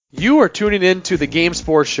You are tuning in to the Game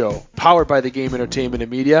Sports Show, powered by the Game Entertainment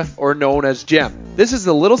and Media, or known as GEM. This is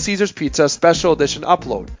the Little Caesars Pizza Special Edition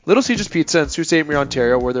upload. Little Caesars Pizza in Sault Ste. Marie,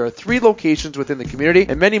 Ontario, where there are 3 locations within the community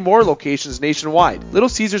and many more locations nationwide. Little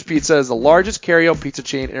Caesars Pizza is the largest carry-out pizza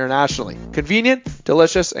chain internationally. Convenient,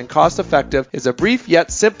 delicious, and cost-effective is a brief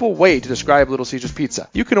yet simple way to describe Little Caesars Pizza.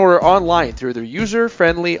 You can order online through their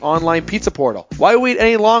user-friendly online pizza portal. Why wait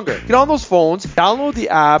any longer? Get on those phones, download the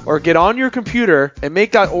app, or get on your computer and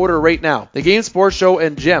make that order right now. The Game Sports Show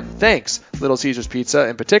and GEM thanks Little Caesars Pizza,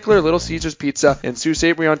 in particular Little Caesars Pizza in Sault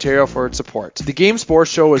Ste. Marie, Ontario, for its support. The Game Sports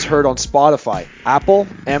Show is heard on Spotify, Apple,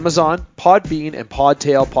 Amazon, Podbean, and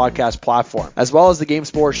Podtail podcast platform, as well as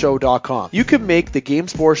thegamesportshow.com. You can make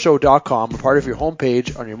thegamesportshow.com a part of your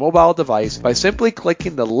homepage on your mobile device by simply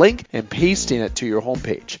clicking the link and pasting it to your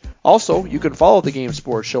homepage. Also, you can follow the Game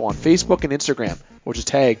Sports Show on Facebook and Instagram, which is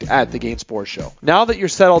tagged at the Game Sports Show. Now that you're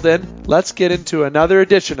settled in, let's get into another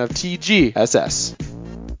edition of TGSS.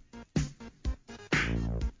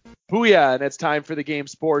 Booyah, and it's time for the Game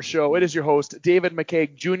Sports Show. It is your host, David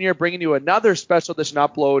McCaig Jr., bringing you another special edition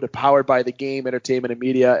upload powered by the Game Entertainment and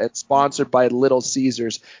Media and sponsored by Little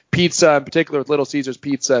Caesars Pizza, in particular with Little Caesars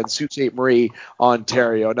Pizza in Sault Ste. Marie,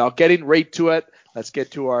 Ontario. Now, getting right to it, let's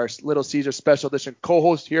get to our Little Caesars Special Edition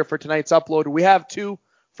co-host here for tonight's upload. We have 2.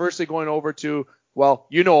 Firstly, going over to, well,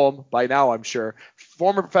 you know him by now, I'm sure.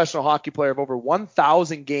 Former professional hockey player of over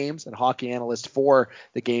 1,000 games and hockey analyst for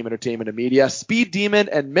the Game Entertainment and Media. Speed Demon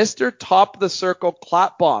and Mr. Top of the Circle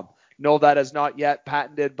Clap Bomb. No, that is not yet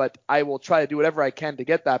patented, but I will try to do whatever I can to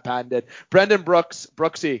get that patented. Brendan Brooks.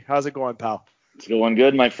 Brooksy, how's it going, pal? It's going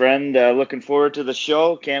good, my friend. Looking forward to the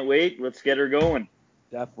show. Can't wait. Let's get her going.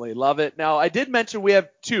 Definitely love it. Now, I did mention we have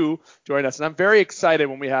 2 joining us, and I'm very excited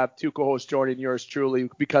when we have 2 co-hosts joining yours truly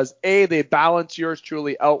because, A, they balance yours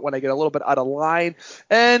truly out when I get a little bit out of line,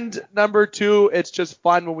 and number 2, it's just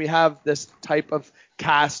fun when we have this type of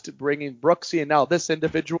cast bringing Brooksy and now this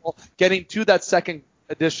individual getting to that second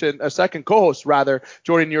co-host rather,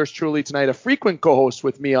 joining yours truly tonight, a frequent co-host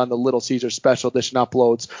with me on the Little Caesars Special Edition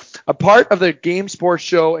uploads, a part of the Game Sports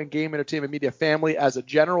Show and Game Entertainment Media family as a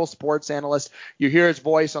general sports analyst. You hear his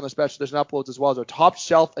voice on the Special Edition uploads as well as our top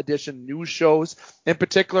shelf edition news shows, in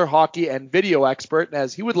particular hockey and video expert,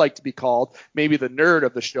 as he would like to be called, maybe the nerd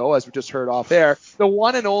of the show, as we just heard off air, the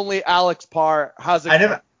one and only Alex Parr. How's it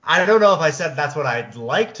going? I don't know if I said that's what I'd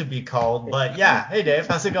like to be called, but yeah. Hey, Dave,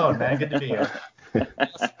 how's it going, man? Good to be here. I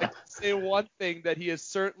can say one thing, that he is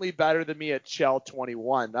certainly better than me at Shell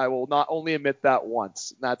 21. I will not only admit that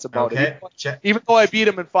once. And that's about it. Even though I beat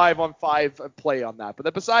him in 5-on-5 play on that.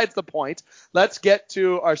 But besides the point, let's get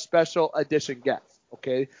to our special edition guest.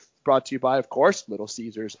 Okay, brought to you by, of course, Little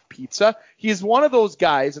Caesars Pizza. He's one of those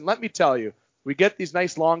guys, and let me tell you, we get these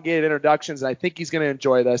nice elongated introductions, and I think he's going to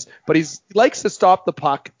enjoy this. But he likes to stop the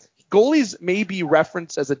puck. Goalies may be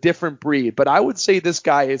referenced as a different breed, but I would say this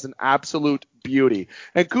guy is an absolute beauty.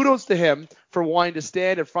 And kudos to him for wanting to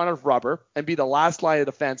stand in front of rubber and be the last line of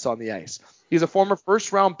defense on the ice. He's a former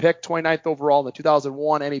first-round pick, 29th overall in the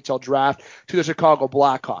 2001 NHL draft to the Chicago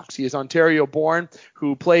Blackhawks. He is Ontario-born,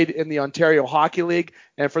 who played in the Ontario Hockey League.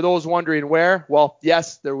 And for those wondering where, well,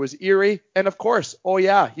 yes, there was Erie. And, of course, oh,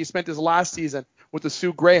 yeah, he spent his last season with the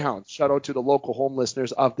Sioux Greyhounds. Shout out to the local home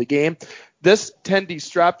listeners of the game. This attendee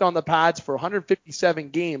strapped on the pads for 157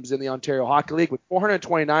 games in the Ontario Hockey League with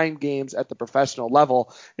 429 games at the professional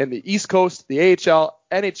level in the East Coast, the AHL,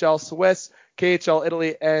 NHL, Swiss, KHL,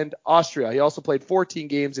 Italy, and Austria. He also played 14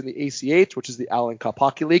 games in the ACH, which is the Allen Cup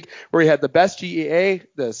Hockey League, where he had the best GEA,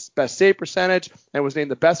 the best save percentage, and was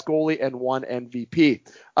named the best goalie and won MVP.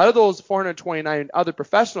 Out of those 429 other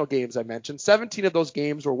professional games I mentioned, 17 of those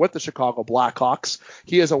games were with the Chicago Blackhawks.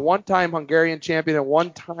 He is a one-time Hungarian champion and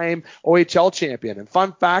one-time OHL champion. And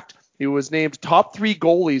fun fact, he was named top 3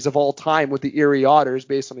 goalies of all time with the Erie Otters,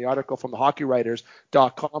 based on the article from the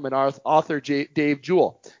HockeyWriters.com and author Dave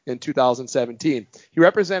Jewell in 2017. He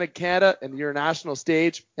represented Canada in the international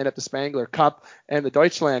stage and at the Spangler Cup and the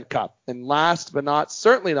Deutschland Cup. And last but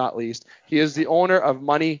certainly not least, he is the owner of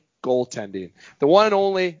Money Goaltending. The one and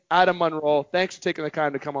only Adam Munro. Thanks for taking the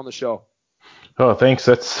time to come on the show. Oh, thanks.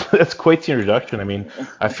 That's quite the introduction. I mean,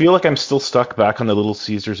 I feel like I'm still stuck back on the Little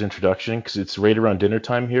Caesars introduction because it's right around dinner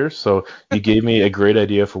time here. So you gave me a great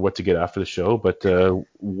idea for what to get after the show. But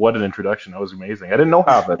what an introduction. That was amazing. I didn't know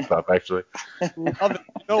half that stuff, actually. Love it.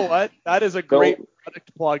 You know what? That is a great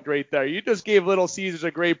product plug right there. You just gave Little Caesars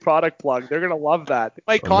a great product plug. They're going to love that. They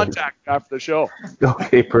might contact you after the show.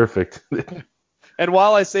 Okay, perfect. And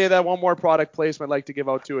while I say that, one more product placement I'd like to give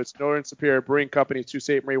out to, it's Northern Superior Brewing Company, Sault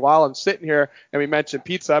Ste. Marie. While I'm sitting here and we mentioned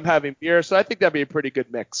pizza, I'm having beer, so I think that'd be a pretty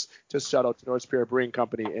good mix. Just shout out to Northern Superior Brewing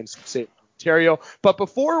Company in Sault Ste. Ontario. But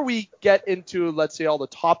before we get into, let's say, all the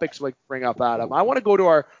topics we bring up, Adam, I want to go to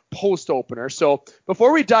our post opener. So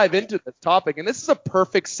before we dive into this topic, and this is a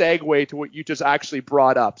perfect segue to what you just actually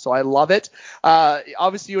brought up, so I love it.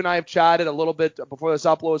 Obviously, you and I have chatted a little bit before this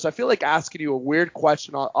upload, so I feel like asking you a weird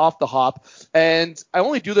question off the hop, and I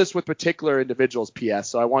only do this with particular individuals, PS,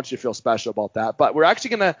 so I want you to feel special about that. But we're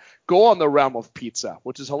actually going to go on the realm of pizza,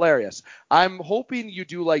 which is hilarious. I'm hoping you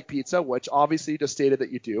do like pizza, which obviously you just stated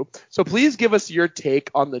that you do. So please give us your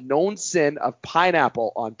take on the known sin of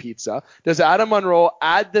pineapple on pizza. Does Adam Munro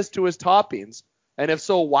add this to his toppings? And if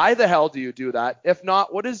so, why the hell do you do that? If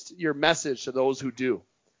not, what is your message to those who do?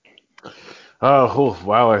 Oh,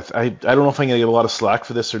 wow. I don't know if I'm going to get a lot of slack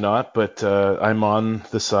for this or not, but I'm on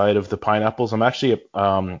the side of the pineapples. I'm actually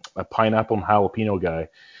a pineapple and jalapeno guy.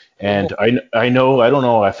 And I know, I don't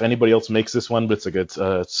know if anybody else makes this one, but it's like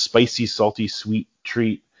a spicy, salty, sweet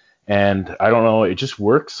treat. And I don't know, it just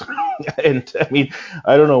works. And I mean,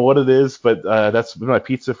 I don't know what it is, but that's been my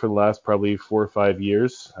pizza for the last probably 4 or 5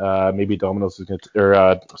 years. Maybe Domino's is going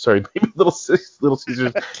to, maybe Little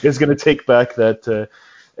Caesars is going to take back that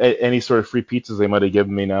any sort of free pizzas they might have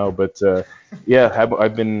given me now. But yeah,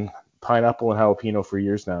 I've been pineapple and jalapeno for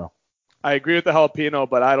years now. I agree with the jalapeno,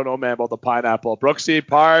 but I don't know, man, about the pineapple. Brooksy,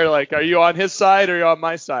 Parr, like, are you on his side or are you on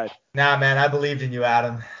my side? Nah, man, I believed in you,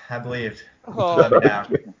 Adam. I believed. Oh. Let me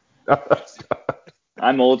down.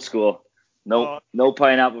 I'm old school. No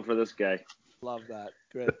pineapple for this guy. Love that.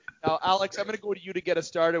 Good. Now, Alex, I'm going to go to you to get us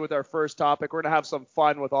started with our first topic. We're going to have some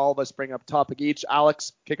fun with all of us bring up a topic each.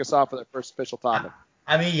 Alex, kick us off with our first official topic.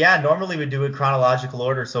 I mean, yeah, normally we do it chronological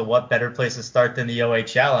order, so what better place to start than the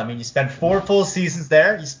OHL? I mean, you spent 4 full seasons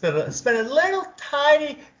there. You spent a little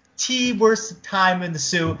tiny worth of time in the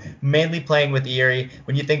Sioux, mainly playing with Erie.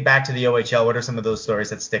 When you think back to the OHL, what are some of those stories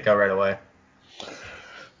that stick out right away?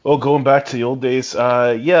 Well, going back to the old days,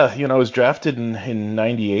 I was drafted in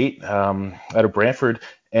 98 out of Brantford,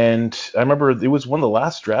 and I remember it was one of the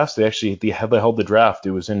last drafts they held the draft.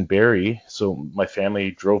 It was in Barrie, so my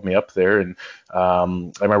family drove me up there, and I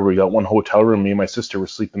remember we got one hotel room. Me and my sister were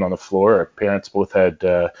sleeping on the floor. Our parents both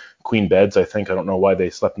had queen beds, I think. I don't know why they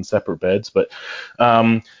slept in separate beds, but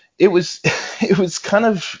it was kind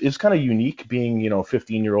of unique being,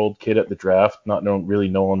 15-year-old kid at the draft, not really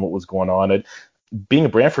knowing what was going on. Being a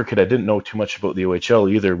Brantford kid, I didn't know too much about the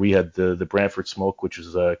OHL either. We had the Brantford Smoke, which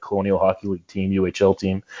was a Colonial Hockey League team, UHL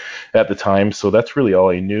team at the time. So that's really all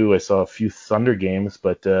I knew. I saw a few Thunder games,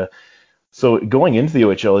 but so going into the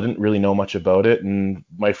OHL, I didn't really know much about it. And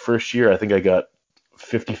my first year, I think I got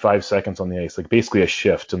 55 seconds on the ice, like basically a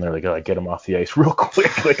shift, and they're like, "Oh, get him off the ice real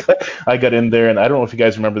quick." Like I got in there, and I don't know if you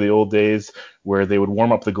guys remember the old days where they would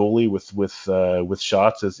warm up the goalie with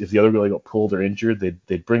shots. As if the other goalie got pulled or injured,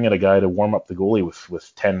 they'd bring in a guy to warm up the goalie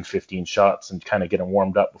with 10, 15 shots and kind of get him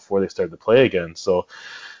warmed up before they started to play again. So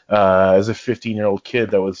as a 15-year-old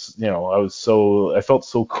kid, that was, I felt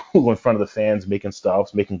so cool in front of the fans, making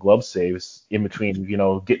stops, making glove saves in between,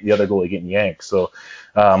 getting the other goalie getting yanked. So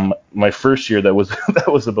my first year, that was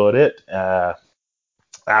that was about it.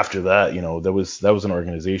 After that, that was an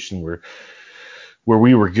organization where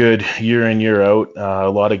we were good year in, year out. A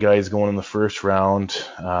lot of guys going in the first round.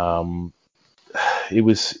 It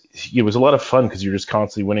was a lot of fun because you're just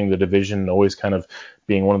constantly winning the division, always kind of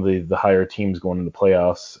being one of the higher teams going into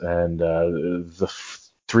playoffs. And the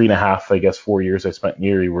 3.5, I guess, 4 years I spent in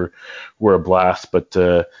Erie were a blast. But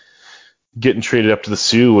getting traded up to the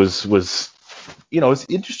Sioux was it's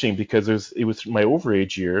interesting because it was my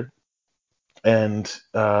overage year, and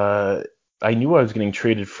I knew I was getting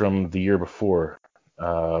traded from the year before.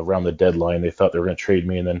 Around the deadline, they thought they were going to trade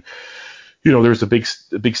me, and then there was a big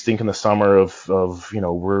stink in the summer of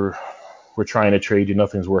we're trying to trade you,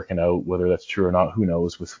 nothing's working out. Whether that's true or not, who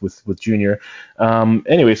knows? With Junior.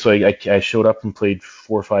 Anyway, so I showed up and played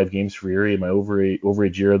 4 or 5 games for Erie in my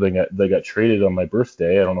overage year. They got traded on my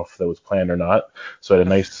birthday. I don't know if that was planned or not. So I had a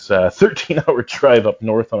nice 13-hour drive up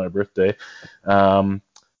north on my birthday.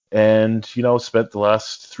 And spent the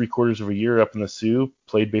last 3/4 of a year up in the Sioux.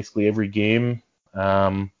 Played basically every game.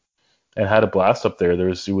 And had a blast up there.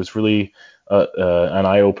 It was really an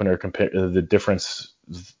eye opener compared to the difference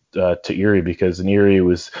to Erie, because in Erie you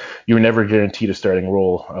were never guaranteed a starting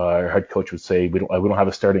role. Our head coach would say we don't have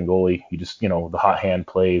a starting goalie. You just the hot hand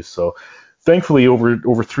plays. So thankfully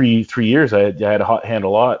over three years I had a hot hand a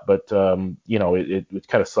lot, but it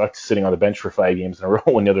kind of sucked sitting on the bench for 5 games in a row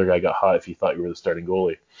when the other guy got hot if you thought you were the starting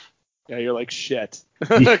goalie. Yeah, you're like shit.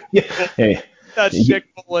 Yeah. Hey. That shit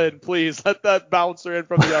goal in, please. Let that bouncer in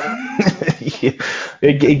from the other. Yeah.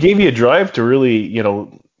 It gave you a drive to really,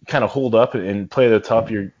 kind of hold up and play at the top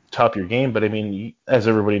of your game. But I mean, as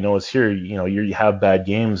everybody knows here, you have bad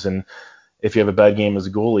games, and if you have a bad game as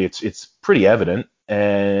a goalie, it's pretty evident.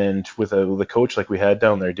 And with a coach like we had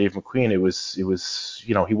down there, Dave McQueen, it was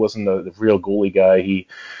he wasn't the real goalie guy. He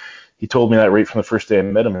told me that right from the first day I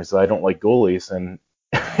met him. He said, I don't like goalies. And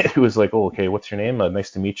it was like, oh, okay, what's your name?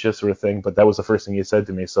 Nice to meet you, sort of thing. But that was the first thing he said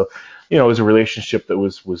to me. So, it was a relationship that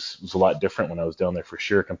was a lot different when I was down there for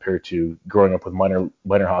sure, compared to growing up with minor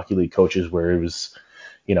hockey league coaches, where it was,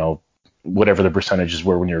 whatever the percentages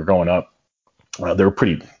were when you were growing up. They were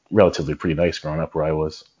relatively pretty nice growing up where I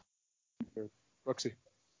was. Brooksy.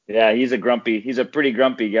 Yeah, he's a pretty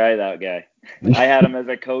grumpy guy, that guy. I had him as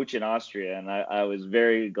a coach in Austria, and I was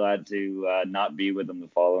very glad to not be with him the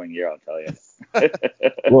following year, I'll tell you.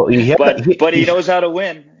 Well, but he knows how to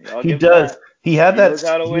win. He does. He knows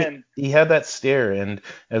how to win. He had that stare, and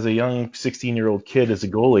as a young 16-year-old kid, as a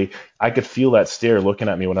goalie, I could feel that stare looking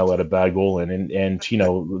at me when I let a bad goal in, and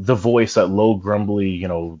the voice, that low, grumbly,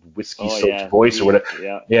 whiskey-soaked voice or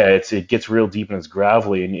whatever. Yeah, it gets real deep and it's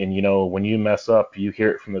gravelly, and when you mess up, you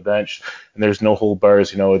hear it from the bench, and there's no hold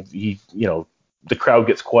bars. The crowd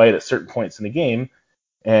gets quiet at certain points in the game.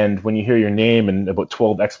 And when you hear your name and about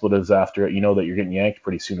 12 expletives after it, you know that you're getting yanked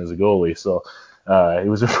pretty soon as a goalie. So it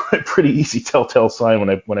was a pretty easy telltale sign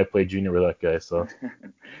when I played junior with that guy. So.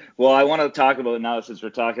 Well, I want to talk about now, since we're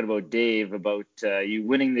talking about Dave, about you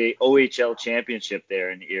winning the OHL championship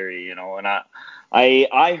there in Erie. And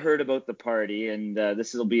I heard about the party, and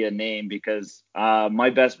this will be a name because my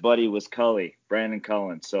best buddy was Cully, Brandon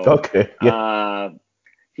Cullen. So. Okay. Yeah.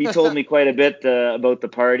 He told me quite a bit about the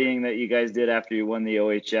partying that you guys did after you won the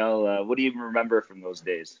OHL. What do you remember from those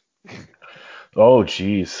days? Oh,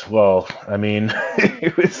 geez. Well, I mean,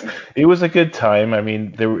 it was a good time. I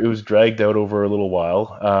mean, it was dragged out over a little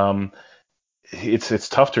while. It's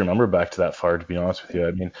tough to remember back to that far, to be honest with you.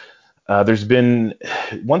 I mean, there's been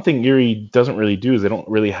one thing Erie doesn't really do is they don't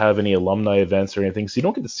really have any alumni events or anything, so you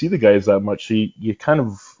don't get to see the guys that much. So you kind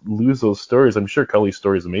of lose those stories. I'm sure Cully's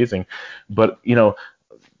story is amazing, but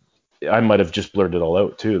I might have just blurred it all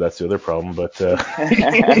out too. That's the other problem. But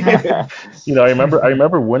I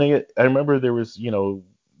remember winning it. I remember there was,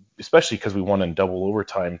 especially because we won in double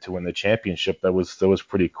overtime to win the championship. That was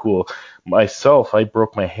pretty cool. Myself, I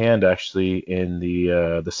broke my hand actually in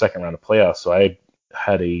the second round of playoffs. So I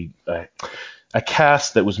had a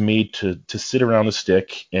cast that was made to sit around the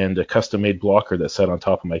stick, and a custom made blocker that sat on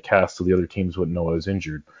top of my cast, so the other teams wouldn't know I was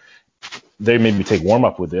injured. They made me take warm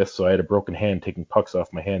up with this, so I had a broken hand. Taking pucks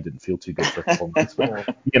off my hand didn't feel too good for a couple months.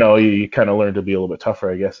 But you kind of learn to be a little bit tougher,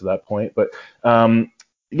 I guess, at that point. But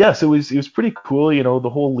yes, it was pretty cool. The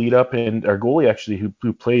whole lead up, and our goalie actually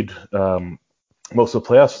who played most of the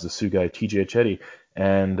playoffs was the Sioux guy, TJ Achetti.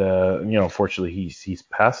 And unfortunately he's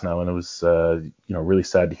passed now, and it was really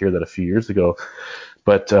sad to hear that a few years ago.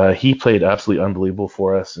 But he played absolutely unbelievable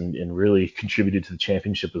for us, and really contributed to the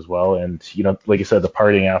championship as well. And like I said, the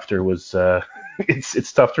partying after was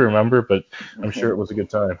it's tough to remember, but I'm sure it was a good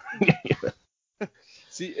time.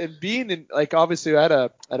 See, and being in, obviously I had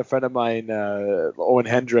a friend of mine, Owen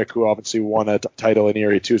Hendrick, who obviously won a title in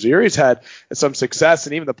Erie too. So Erie's had some success,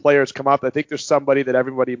 and even the players come up. I think there's somebody that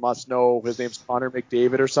everybody must know. His name's Connor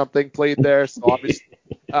McDavid or something, played there. So obviously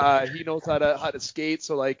he knows how to skate.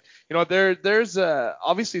 So there's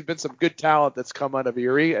obviously been some good talent that's come out of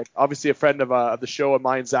Erie. And obviously a friend of the show of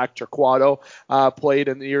mine, Zach Turquato, played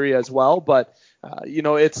in Erie as well. But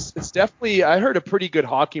it's definitely, I heard, a pretty good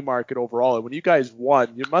hockey market overall. And when you guys won,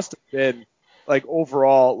 you must have been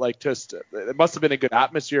overall, it must have been a good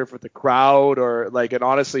atmosphere for the crowd, and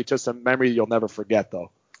honestly, just a memory you'll never forget though.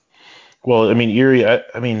 Well, I mean, Erie,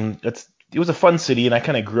 it was a fun city, and I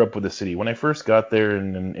kind of grew up with the city. When I first got there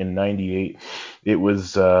in 98, it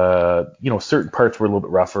was, certain parts were a little bit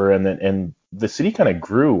rougher, and the city kind of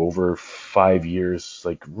grew over 5 years,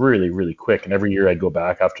 really, really quick. And every year I'd go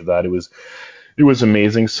back after that. It was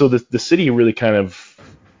amazing. So the city really kind of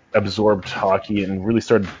absorbed hockey and really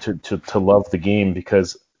started to love the game,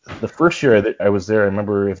 because the first year I was there, I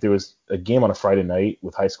remember if there was a game on a Friday night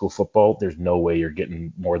with high school football, there's no way you're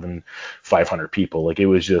getting more than 500 people. It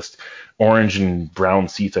was just orange and brown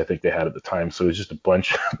seats, I think they had at the time. So it was just a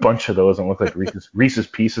bunch of those, and it looked like Reese's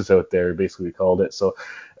Pieces out there, basically we called it. So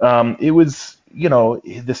it was,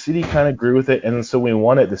 the city kind of grew with it. And so when we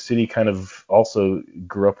won it, the city kind of also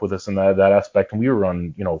grew up with us in that aspect. And we were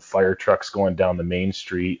on, fire trucks going down the main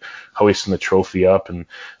street, hoisting the trophy up. And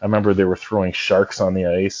I remember they were throwing sharks on the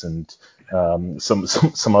ice, and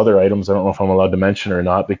some other items I don't know if I'm allowed to mention or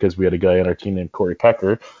not, because we had a guy on our team named Corey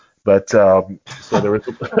Pecker. But so there was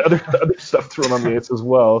other stuff thrown on the ice as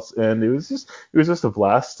well, and it was just a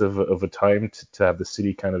blast of a time to have the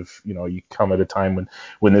city kind of, you come at a time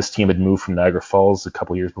when this team had moved from Niagara Falls a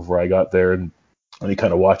couple years before I got there, and and you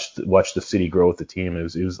kind of watched the city grow with the team. It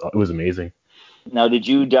was amazing. Now, did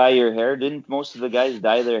you dye your hair? Didn't most of the guys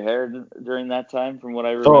dye their hair during that time, from what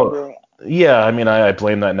I Oh, remember? yeah. I mean, I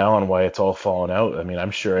blame that now on why it's all fallen out. I mean, I'm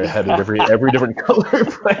sure I had it every different color,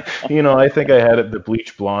 but I think I had it the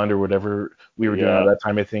bleach blonde or whatever we were doing at Yeah. that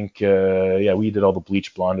time. I think, we did all the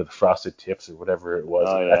bleach blonde or the frosted tips or whatever it was.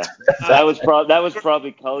 Oh yeah. That was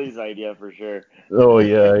probably Cully's idea for sure. Oh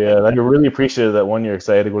yeah, yeah. I really appreciated that one year because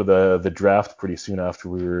I had to go to the draft pretty soon after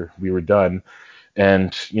we were done,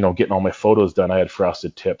 and getting all my photos done. I had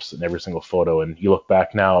frosted tips in every single photo, and you look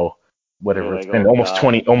back now, whatever, You're it's like, been oh almost God.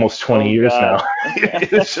 20 Oh years now. God.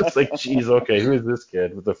 It's just like, geez, okay, who is this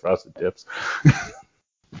kid with the frosted tips?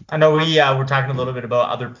 I know we're talking a little bit about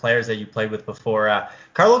other players that you played with before.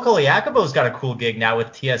 Carlo Colaiacovo's got a cool gig now with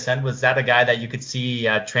TSN. Was that a guy that you could see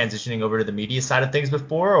transitioning over to the media side of things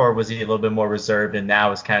before, or was he a little bit more reserved and now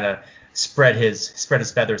has kind of spread his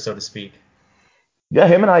feathers, so to speak? Yeah,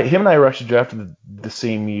 him and I were actually drafted the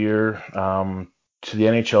same year to the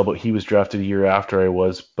NHL, but he was drafted a year after I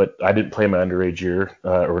was. But I didn't play my underage year,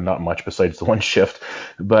 or not much besides the one shift.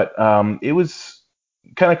 But it was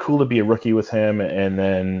kind of cool to be a rookie with him, and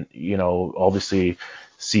then obviously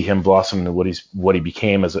see him blossom into what he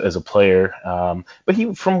became as a player. But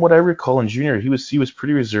he, from what I recall in junior, he was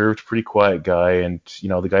pretty reserved, pretty quiet guy, and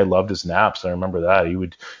the guy loved his naps. I remember that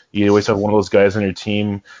you always have one of those guys on your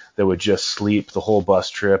team that would just sleep the whole bus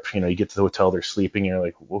trip. You get to the hotel, they're sleeping, and you're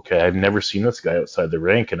like, okay, I've never seen this guy outside the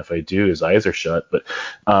rink, and if I do, his eyes are shut. But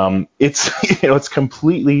it's it's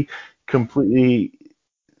completely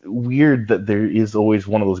weird that there is always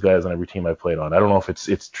one of those guys on every team I played on. I don't know if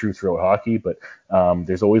it's true throughout hockey, but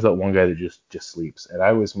there's always that one guy that just sleeps. And I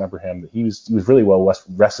always remember him that he was really well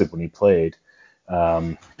rested when he played,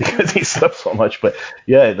 because he slept so much. But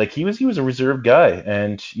yeah, like he was a reserved guy,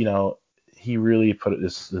 and he really put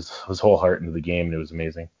his whole heart into the game, and it was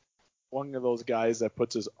amazing. One of those guys that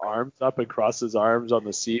puts his arms up and crosses his arms on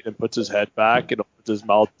the seat and puts his head back and opens his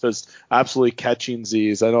mouth, just absolutely catching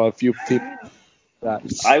Z's. I know a few people.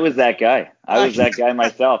 I was that guy. I was that guy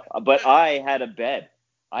myself. But I had a bed.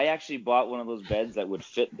 I actually bought one of those beds that would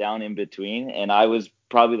fit down in between, and I was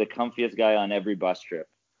probably the comfiest guy on every bus trip.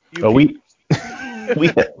 We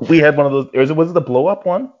had one of those. Was it the blow up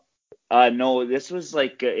one? No, this was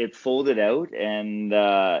like it folded out, and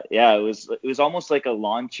it was almost like a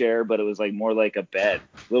lawn chair, but it was like more like a bed,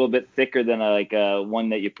 a little bit thicker than a one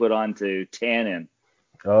that you put on to tan in.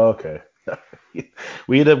 Oh, okay.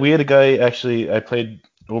 We had a guy, actually, I played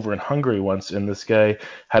over in Hungary once, and this guy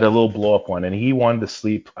had a little blow up one, and he wanted to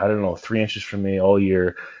sleep, I don't know, 3 inches from me all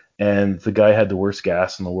year, and the guy had the worst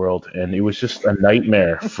gas in the world, and it was just a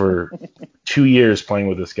nightmare for 2 years playing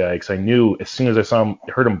with this guy, because I knew as soon as I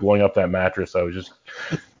heard him blowing up that mattress, I was just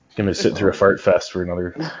gonna sit through a fart fest for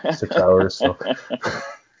another 6 hours. So.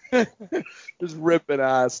 Just ripping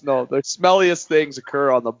ass. No, the smelliest things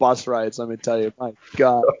occur on the bus rides. Let me tell you, my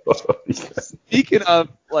God. Speaking of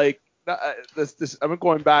this, I'm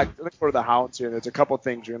going back. I'm going to go to the Hounds here. And there's a couple of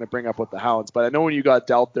things you're going to bring up with the Hounds, but I know when you got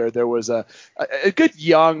dealt there was a good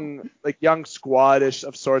young squadish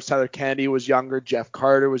of sorts. Tyler Kennedy was younger. Jeff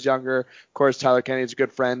Carter was younger. Of course, Tyler Kennedy is a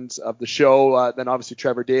good friend of the show. Then obviously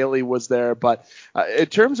Trevor Daley was there. But in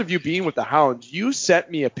terms of you being with the Hounds, you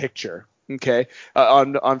sent me a picture. Okay,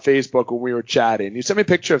 on Facebook when we were chatting, you sent me a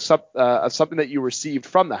picture of something that you received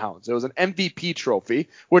from the Hounds. It was an MVP trophy,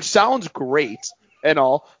 which sounds great and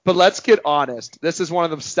all, but let's get honest. This is one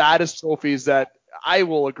of the saddest trophies that I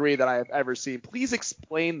will agree that I have ever seen. Please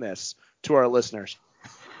explain this to our listeners.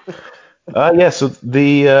 So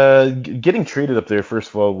the getting traded up there, first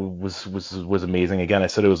of all, was amazing. Again, I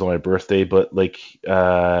said it was on my birthday, but like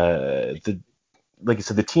I said,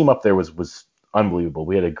 the team up there was unbelievable.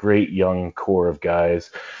 We had a great young core of guys.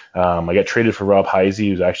 I got traded for Rob Heisey,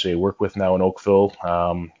 who's actually I work with now in Oakville.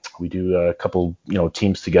 We do a couple,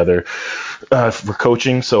 teams together for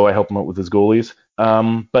coaching, so I help him out with his goalies.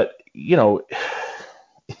 But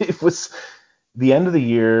it was the end of the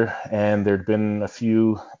year, and there'd been a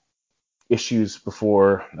few issues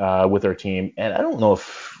before with our team, and I don't know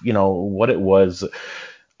if what it was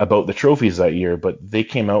about the trophies that year, but they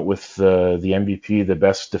came out with the MVP, the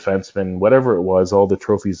best defenseman, whatever it was, all the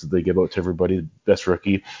trophies that they give out to everybody, best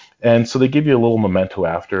rookie. And so they give you a little memento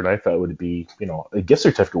after, and I thought it would be, a gift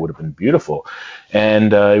certificate would have been beautiful.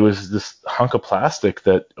 And it was this hunk of plastic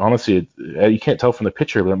that, honestly, you can't tell from the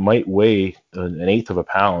picture, but it might weigh an eighth of a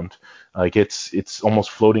pound. Like it's almost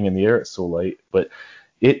floating in the air. It's so light. But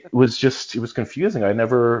it was confusing. I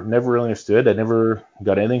never really understood. I never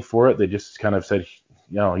got anything for it. They just kind of said,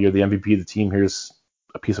 you're the MVP of the team. Here's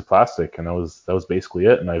a piece of plastic, and that was basically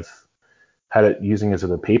it. And I've had it using as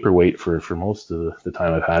a paperweight for most of the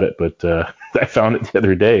time I've had it, but I found it the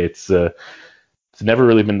other day. It's never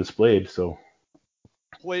really been displayed, so.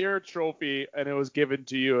 Player trophy, and it was given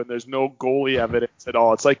to you, and there's no goalie evidence at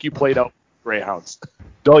all. It's like you played out Greyhounds.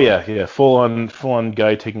 Oh yeah, full on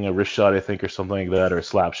guy taking a wrist shot, I think, or something like that, or a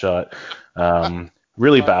slap shot.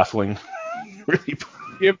 Really baffling. Really.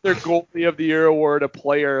 Give their goalie of the year award a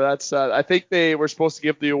player. That's I think they were supposed to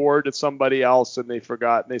give the award to somebody else, and they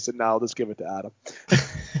forgot. And they said, "No, let's give it to Adam."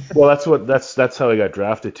 Well, that's how I got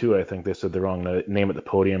drafted too. I think they said the wrong name at the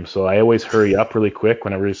podium, so I always hurry up really quick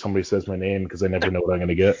whenever somebody says my name because I never know what I'm going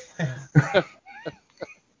to get.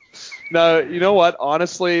 Now, you know what?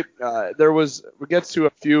 Honestly, we get to a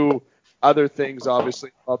few other things,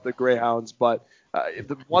 obviously, about the Greyhounds, but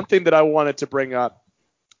the one thing that I wanted to bring up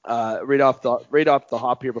right off the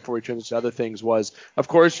hop here before we transition to other things was, of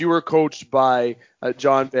course, you were coached by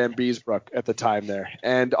John Van Beesbroek at the time there,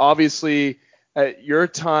 and obviously at your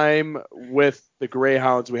time with the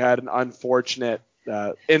Greyhounds, we had an unfortunate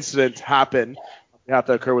incident happen. It happened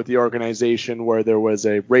to occur with the organization where there was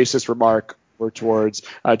a racist remark towards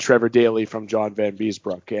Trevor Daley from John Van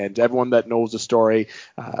Beesbroek. And everyone that knows the story,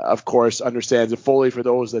 of course, understands it fully. For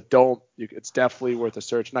those that don't, it's definitely worth a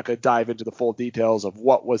search. I'm not going to dive into the full details of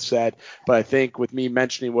what was said, but I think with me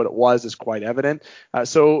mentioning what it was is quite evident.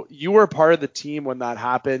 So you were part of the team when that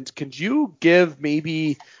happened. Could you give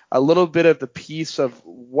maybe a little bit of the piece of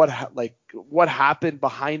what happened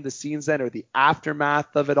behind the scenes then, or the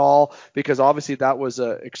aftermath of it all? Because obviously that was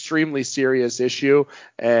an extremely serious issue,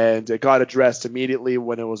 and it got addressed immediately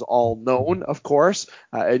when it was all known, of course.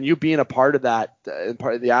 And you being a part of that, and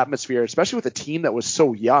part of the atmosphere, especially with a team that was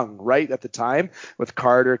so young, right, at the time, with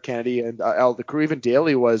Carter, Kennedy, and the crew. Even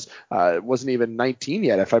Daley wasn't even 19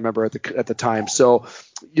 yet, if I remember at the time. So,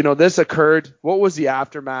 this occurred. What was the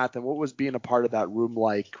aftermath, and what was being a part of that room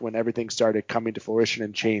like when everything started coming to fruition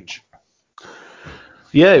and change?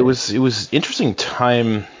 Yeah, it was interesting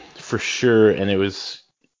time for sure, and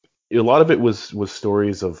a lot of it was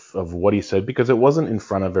stories of what he said, because it wasn't in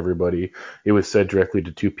front of everybody. It was said directly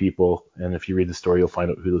to two people, and if you read the story, you'll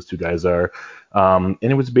find out who those two guys are. And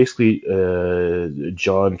it was basically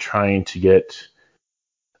John trying to get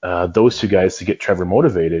those two guys to get Trevor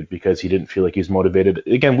motivated, because he didn't feel like he was motivated.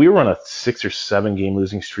 Again, we were on a 6 or 7 game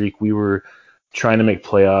losing streak. We were trying to make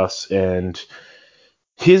playoffs, and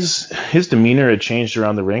his demeanor had changed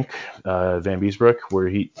around the rink, Van Beesbroek, where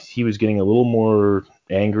he was getting a little more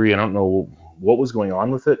angry. I don't know what was going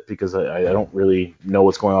on with it, because I don't really know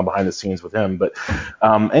what's going on behind the scenes with him. But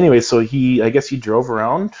anyway, so I guess he drove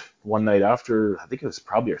around one night after, I think it was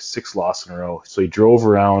probably our 6th loss in a row. So he drove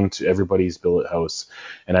around to everybody's billet house,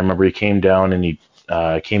 and I remember he came down, and he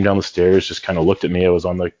came down the stairs, just kind of looked at me. I was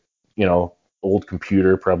on the old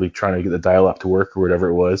computer, probably trying to get the dial up to work or whatever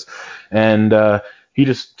it was, and he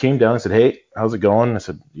just came down and said, "Hey, how's it going?" I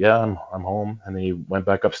said, "Yeah, I'm home." And then he went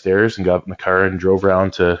back upstairs and got in the car and drove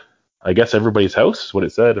around to, I guess, everybody's house, is what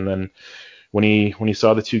it said. And then when he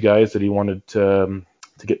saw the two guys that he wanted to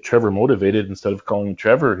get Trevor motivated, instead of calling him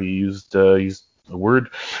Trevor, he used a word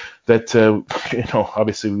that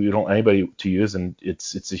obviously we don't want anybody to use, and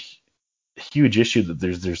it's a huge issue that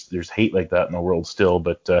there's hate like that in the world still.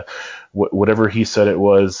 But whatever he said it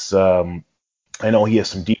was. I know he has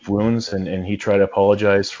some deep wounds, and he tried to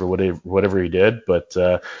apologize for whatever he did, but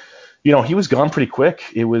he was gone pretty quick.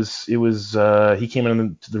 He came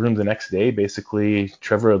into the room the next day. Basically,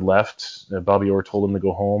 Trevor had left. Bobby Orr told him to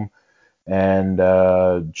go home, and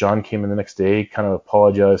John came in the next day, kind of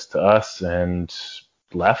apologized to us, and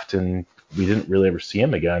left, and we didn't really ever see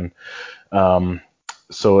him again.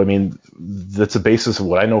 So I mean, that's the basis of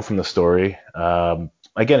what I know from the story.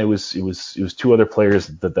 Again, it was 2 other players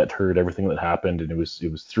that heard everything that happened, and it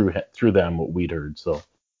was through them what we'd heard. So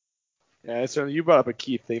yeah, so you brought up a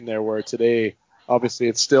key thing there, where today, obviously,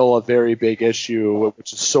 it's still a very big issue,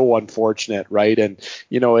 which is so unfortunate, right? And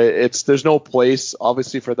there's no place,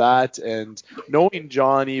 obviously, for that. And knowing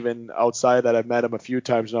John, even outside that, I've met him a few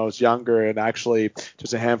times when I was younger, and actually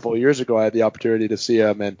just a handful of years ago, I had the opportunity to see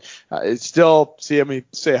him, and still see him, he'd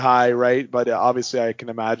say hi, right? But obviously, I can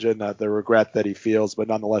imagine the regret that he feels, but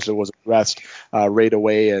nonetheless, it was addressed right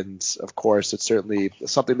away. And of course, it's certainly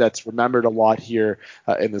something that's remembered a lot here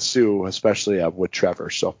in the Sioux, especially with Trevor.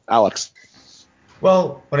 So, Alex.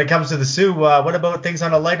 Well, when it comes to the Sioux, what about things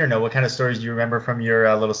on a lighter note? What kind of stories do you remember from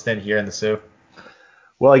your little stint here in the Sioux?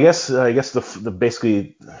 Well, I guess the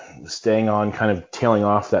basically staying on, kind of tailing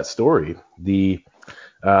off that story. The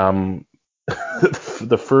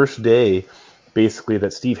the first day, basically,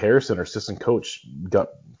 that Steve Harrison, our assistant coach, got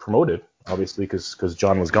promoted, obviously, because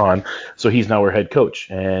John was gone. So he's now our head coach.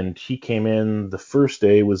 And he came in the first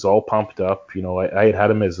day, was all pumped up. You know, I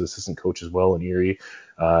had him as assistant coach as well in Erie,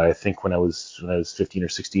 I think when I was 15 or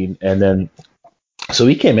 16. And then so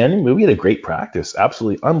he came in and we had a great practice,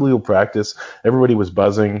 absolutely unbelievable practice. Everybody was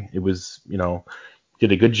buzzing. It was, you know,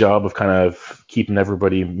 did a good job of kind of keeping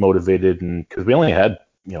everybody motivated, and because we only had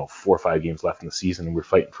 4 or 5 games left in the season and we're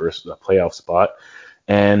fighting for a playoff spot.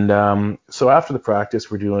 And so after the practice,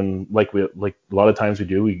 we're doing like a lot of times we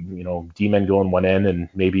do. We D-men go on one end and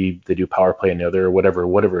maybe they do power play on the other, or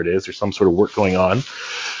whatever it is. There's some sort of work going on,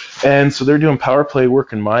 and so they're doing power play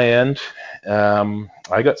work in my end.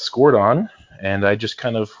 I got scored on, and I just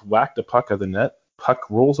kind of whacked the puck out of the net. Puck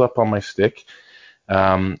rolls up on my stick.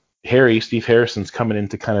 Steve Harrison's coming in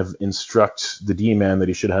to kind of instruct the D-man that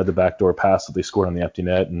he should have had the backdoor pass that they scored on the empty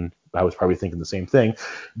net, and I was probably thinking the same thing.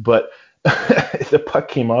 But the puck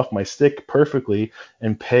came off my stick perfectly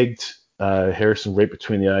and pegged Harrison right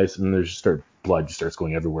between the eyes, and blood just starts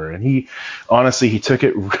going everywhere. And he took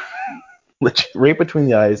it right between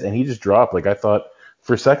the eyes, and he just dropped. Like,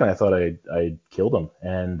 for a second, I thought I killed him.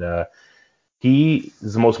 And he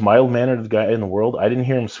is the most mild-mannered guy in the world. I didn't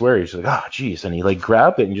hear him swear. He's like, oh, geez. And he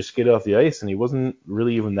grabbed it and just get off the ice. And he wasn't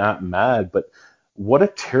really even that mad. But what a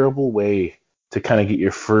terrible way to kind of get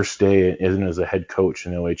your first day as a head coach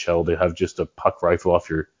in the OHL, to have just a puck rifle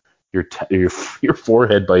off your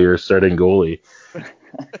forehead by your starting goalie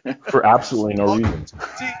for absolutely no reason.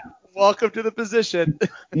 Welcome to the position.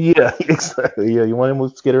 Yeah, exactly. Yeah, you want him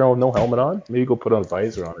to skate around with no helmet on? Maybe go put on a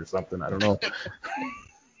visor on or something. I don't know.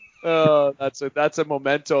 Oh, that's a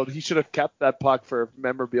memento. He should have kept that puck for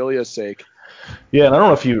memorabilia's sake. Yeah, and I don't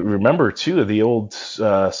know if you remember too the old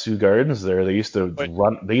Sioux Gardens there. They used to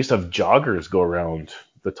run. They used to have joggers go around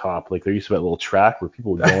the top. Like there used to be a little track where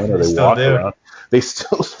people would go in or they walk around. They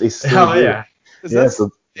still oh, do. Yeah.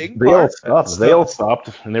 So they all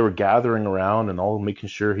stopped and they were gathering around and all making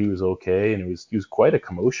sure he was okay. And it was quite a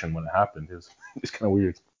commotion when it happened. It was kind of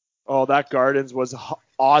weird. Oh, that Gardens was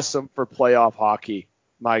awesome for playoff hockey.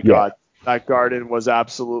 My God, that garden was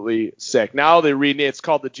absolutely sick. Now it's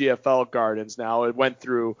called the GFL Gardens now. It went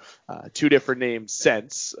through 2 different names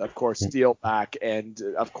since, of course, Steelback and,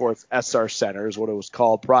 of course, SR Center is what it was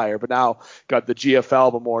called prior. But now got the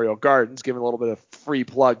GFL Memorial Gardens, giving a little bit of free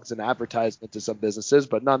plugs and advertisement to some businesses.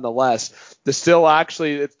 But nonetheless,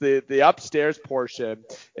 the upstairs portion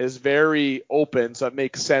is very open, so it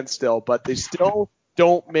makes sense still. But they still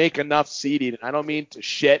don't make enough seating. And I don't mean to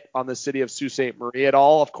shit on the city of Sault Ste. Marie at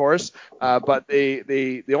all, of course, but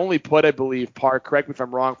they only put, I believe, Park, correct me if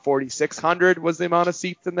I'm wrong, 4,600 was the amount of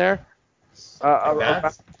seats in there.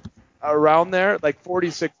 Around there, like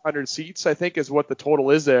 4,600 seats, I think, is what the total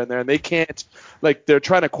is there. And they can't, they're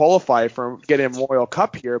trying to qualify for getting a Memorial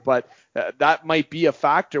Cup here, but that might be a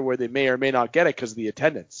factor where they may or may not get it because of the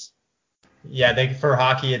attendance. Yeah, for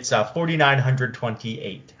hockey, it's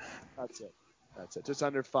 4,928. That's it, just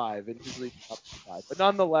under 5, and usually up to 5. But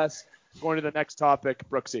nonetheless, going to the next topic,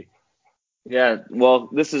 Brooksy. Yeah, well,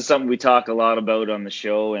 this is something we talk a lot about on the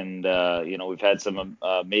show, and we've had some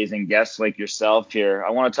amazing guests like yourself here. I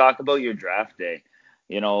want to talk about your draft day.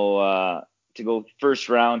 To go first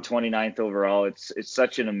round, 29th overall, it's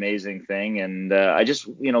such an amazing thing, and I just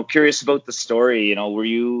curious about the story.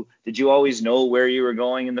 Did you always know where you were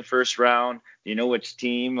going in the first round? Do you know which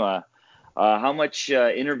team? How much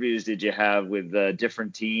interviews did you have with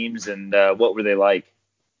different teams, and what were they like?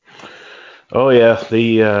 Oh yeah,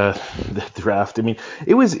 the draft. I mean,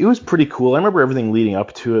 it was pretty cool. I remember everything leading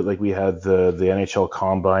up to it. Like we had the NHL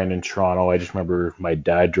Combine in Toronto. I just remember my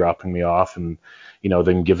dad dropping me off, and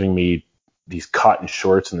then giving me these cotton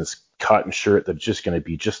shorts and this cotton shirt that's just going to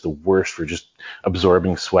be just the worst for just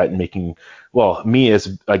absorbing sweat and making, well, me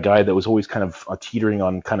as a guy that was always kind of teetering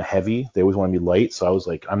on kind of heavy, they always wanted me light. So I was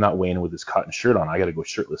like, I'm not weighing in with this cotton shirt on. I got to go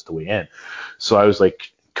shirtless to weigh in. So I was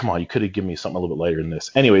like, come on, you could have given me something a little bit lighter than this.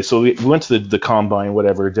 Anyway, so we went to the combine,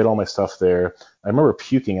 whatever, did all my stuff there. I remember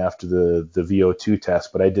puking after the VO2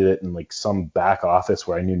 test, but I did it in like some back office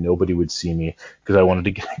where I knew nobody would see me because I wanted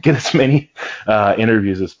to get as many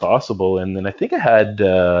interviews as possible. And then I think I had,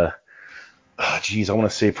 I want to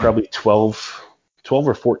say probably 12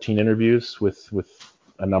 or 14 interviews with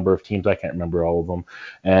a number of teams. I can't remember all of them.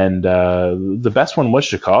 And the best one was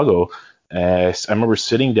Chicago. I remember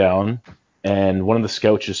sitting down and one of the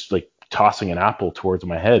scouts just like tossing an apple towards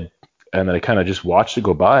my head. And then I kind of just watched it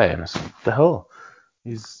go by and I was like, what the hell?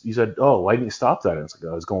 He said, oh, why didn't you stop that? And it's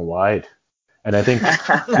like, I was going wide. And I think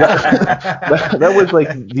that was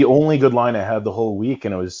like the only good line I had the whole week.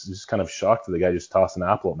 And I was just kind of shocked that the guy just tossed an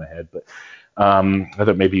apple at my head. But I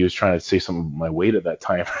thought maybe he was trying to say something about my weight at that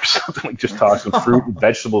time or something, like just toss some fruit and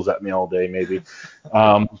vegetables at me all day, maybe.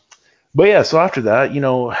 But yeah, so after that,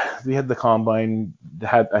 we had the combine.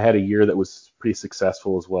 I had a year that was pretty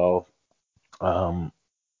successful as well.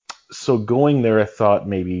 So going there, I thought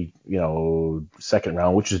maybe, second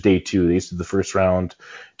round, which is day 2. They used to do the first round,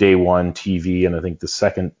 day 1, TV, and I think the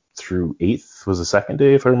 2nd through 8th was the second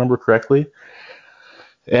day, if I remember correctly.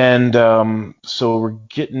 And so we're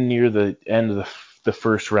getting near the end of the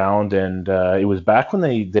first round, and it was back when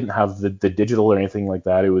they didn't have the digital or anything like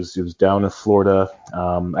that. It was down in Florida.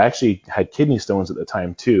 I actually had kidney stones at the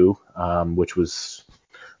time too, which was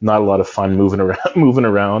not a lot of fun moving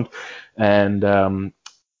around. And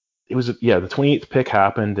it was the 28th pick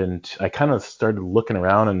happened, and I kind of started looking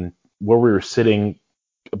around, and where we were sitting,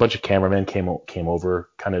 a bunch of cameramen came over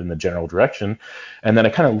kind of in the general direction, and then I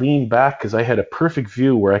kind of leaned back because I had a perfect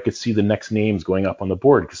view where I could see the next names going up on the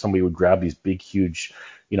board, because somebody would grab these big, huge,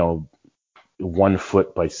 1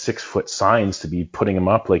 foot by 6 foot signs to be putting them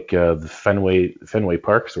up, like the Fenway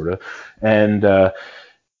Park sort of. And I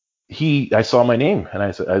saw my name, and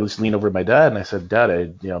I just leaned over to my dad and I said, "Dad, I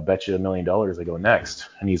bet you $1 million I go next."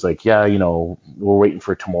 And he's like, "Yeah, we're waiting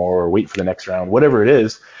for tomorrow, or wait for the next round, whatever it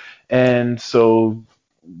is." And so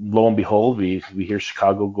lo and behold, we hear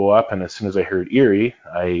Chicago go up, and as soon as I heard Erie,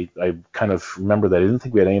 I kind of remember that I didn't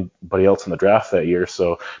think we had anybody else in the draft that year.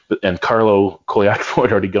 And Carlo Colaiacovo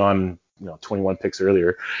had already gone 21 picks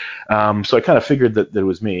earlier. So I kind of figured that it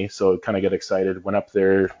was me. So I kind of got excited, went up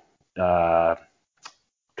there,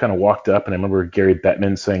 kind of walked up, and I remember Gary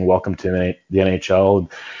Bettman saying, "Welcome to the NHL," and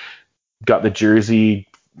got the jersey,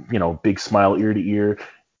 big smile ear to ear.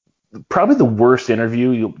 Probably the worst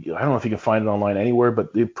interview. I don't know if you can find it online anywhere,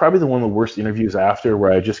 but probably one of the worst interviews after,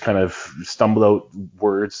 where I just kind of stumbled out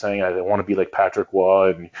words saying I want to be like Patrick Waugh,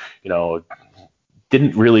 and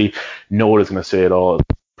didn't really know what I was going to say at all.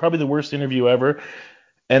 Probably the worst interview ever.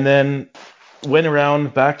 And then went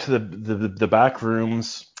around back to the back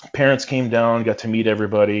rooms. Parents came down, got to meet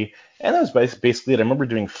everybody, and that was basically it. I remember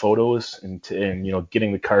doing photos and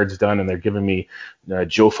getting the cards done, and they're giving me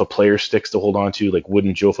Jofa player sticks to hold on to, like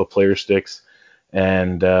wooden Jofa player sticks,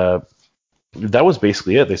 and that was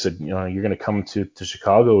basically it. They said, you're going to come to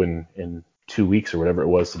Chicago in 2 weeks or whatever it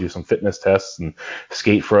was to do some fitness tests and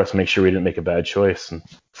skate for us, make sure we didn't make a bad choice. And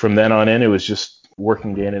from then on in, it was just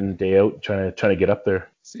working day in and day out, trying to get up there.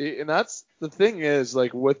 See, and that's the thing is,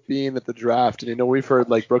 like, with being at the draft, and we've heard,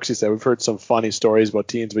 like Brooksy said, we've heard some funny stories about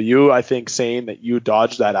teams, but you, I think, saying that you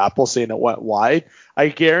dodged that apple, saying it went wide, I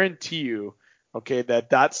guarantee you, okay,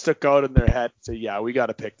 that stuck out in their head. So yeah, we got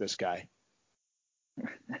to pick this guy.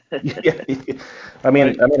 Yeah. I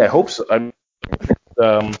mean, I hope so.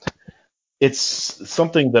 It's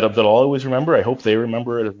something that I'll always remember. I hope they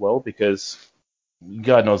remember it as well, because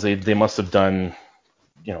God knows they must have done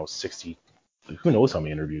 60. Who knows how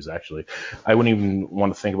many interviews, actually. I wouldn't even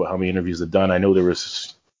want to think about how many interviews they've done. I know there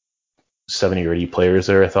was 70 or 80 players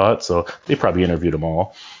there, I thought, so they probably interviewed them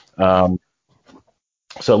all. So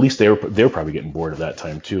at least they were probably getting bored at that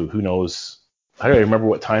time too. Who knows? I don't remember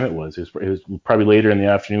what time it was. It was probably later in the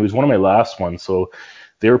afternoon. It was one of my last ones, so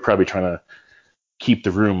they were probably trying to keep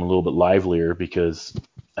the room a little bit livelier, because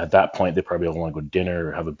at that point they probably all want to go to dinner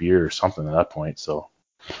or have a beer or something at that point. So.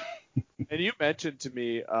 And you mentioned to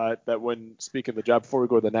me that when speaking of the job, before we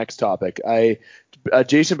go to the next topic,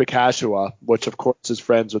 Jason Bacashua, which of course is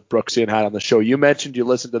friends with Brooksy and had on the show. You mentioned you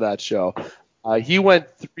listened to that show. He went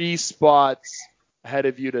 3 spots ahead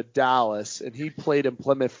of you to Dallas, and he played in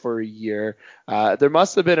Plymouth for a year. There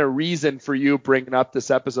must have been a reason for you bringing up this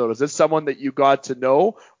episode. Is this someone that you got to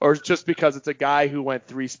know, or just because it's a guy who went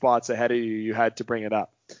 3 spots ahead of you, you had to bring it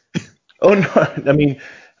up? Oh no, I mean.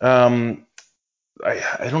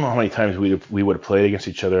 I don't know how many times we would have played against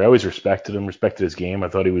each other. I always respected him, respected his game. I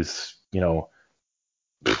thought he was,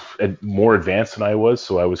 more advanced than I was,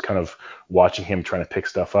 so I was kind of watching him trying to pick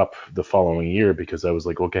stuff up the following year, because I was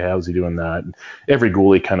like, okay, how's he doing that? And every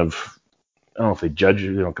goalie kind of, I don't know if they judge,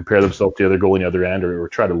 compare themselves to the other goalie on the other end, or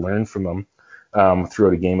try to learn from them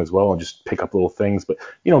throughout a game as well, and just pick up little things. But,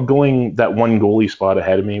 going that one goalie spot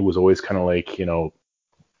ahead of me was always kind of like,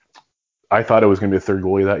 I thought I was going to be a third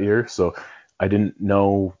goalie that year, so I didn't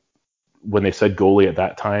know when they said goalie at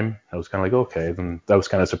that time. I was kind of like, okay, then that was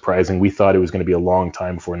kind of surprising. We thought it was going to be a long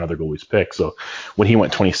time before another goalie's pick. So when he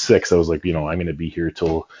went 26, I was like, I'm going to be here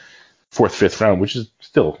till 4th, 5th round, which is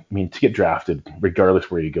still, to get drafted,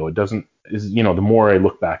 regardless where you go, the more I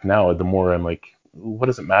look back now, the more I'm like, what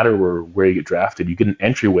does it matter where you get drafted? You get an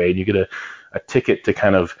entryway, and you get a ticket to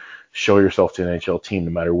kind of show yourself to an NHL team,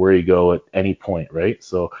 no matter where you go at any point, right?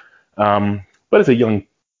 So, but as a young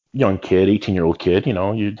young kid, 18-year-old kid,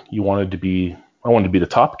 you wanted to be, I wanted to be the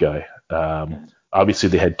top guy. Obviously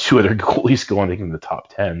they had two other goalies going, they in the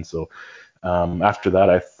top 10. So after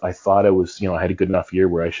that, I thought I was, I had a good enough year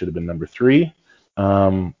where I should have been number 3.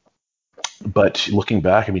 But looking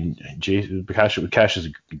back, I mean, Cash is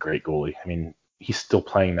a great goalie. I mean, he's still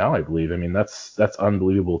playing now, I believe. I mean, that's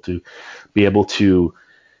unbelievable to be able to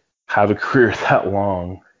have a career that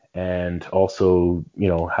long and also,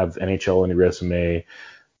 have NHL on your resume.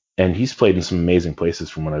 And he's played in some amazing places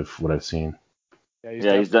from what I've seen.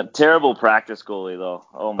 Yeah, he's done terrible practice goalie though.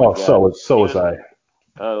 Oh my God. So was I.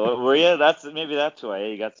 Were you? Maybe that's why.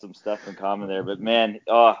 You got some stuff in common there. But man,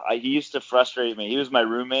 he used to frustrate me. He was my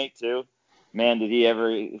roommate too. Man, did he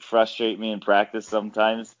ever frustrate me in practice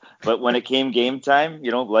sometimes. But when it came game time,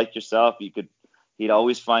 like yourself, he'd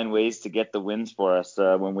always find ways to get the wins for us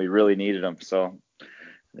when we really needed them. So,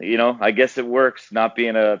 I guess it works not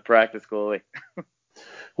being a practice goalie.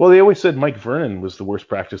 Well, they always said Mike Vernon was the worst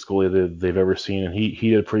practice goalie that they've ever seen, and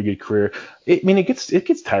he had a pretty good career. It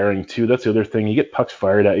gets tiring too. That's the other thing. You get pucks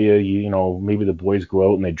fired at you. Maybe the boys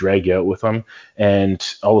go out and they drag you out with them, and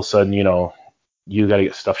all of a sudden, you got to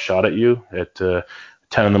get stuff shot at you at 10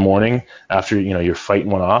 in the morning after you're fighting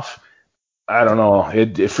one off. I don't know.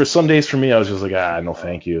 For some days for me, I was just like, no,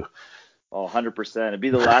 thank you. Oh, 100%. It'd be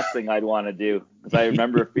the last thing I'd want to do. Because I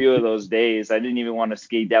remember a few of those days, I didn't even want to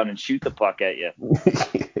skate down and shoot the puck at you.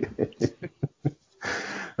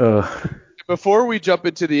 Before we jump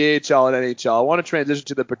into the AHL and NHL, I want to transition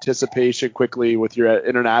to the participation quickly with your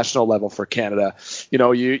international level for Canada. You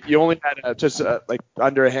only had just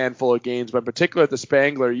under a handful of games, but in particular at the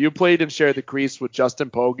Spangler, you played and shared the crease with Justin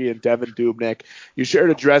Pogge and Devin Dubnyk. You shared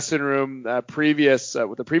a dressing room with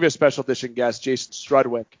the previous special edition guest, Jason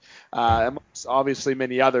Strudwick, amongst obviously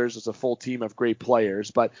many others. It's a full team of great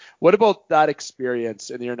players. But what about that experience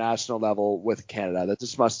in the international level with Canada? That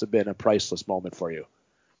just must have been a priceless moment for you.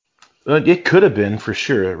 It could have been, for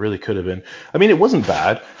sure. It really could have been. I mean, it wasn't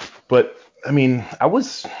bad, but I mean, I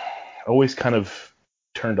was always kind of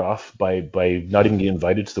turned off by not even getting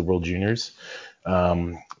invited to the World Juniors.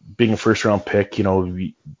 Being a first round pick,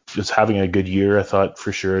 just having a good year, I thought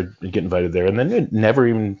for sure I'd get invited there, and then not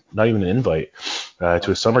even an invite to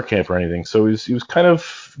a summer camp or anything. So it was kind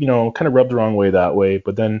of rubbed the wrong way that way.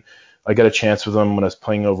 But then I got a chance with them when I was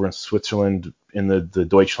playing over in Switzerland in the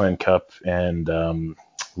Deutschland Cup, and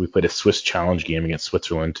we played a Swiss challenge game against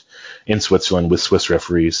Switzerland in Switzerland with Swiss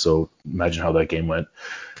referees. So imagine how that game went.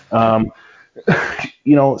 So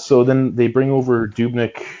then they bring over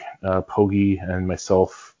Dubnyk, Pogge, and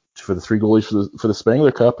myself for the 3 goalies for the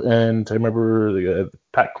Spangler Cup. And I remember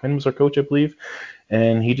Pat Quinn was our coach, I believe.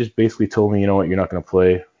 And he just basically told me, you know what, you're not going to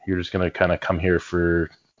play. You're just going to kind of come here for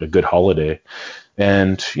a good holiday.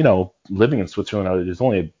 And, living in Switzerland, there's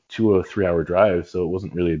only a 2 or 3 hour drive, so it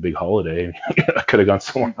wasn't really a big holiday. I could have gone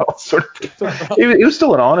somewhere else, sort of thing. It was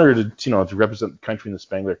still an honor to represent the country in the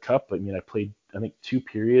Spangler Cup. I mean, I played, I think, 2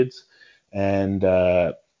 periods, and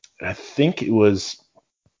I think it was,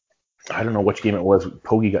 I don't know which game it was.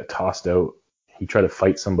 Pogge got tossed out. He tried to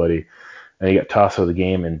fight somebody, and he got tossed out of the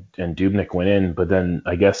game, and Dubnyk went in. But then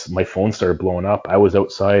I guess my phone started blowing up. I was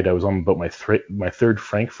outside. I was on about my 3rd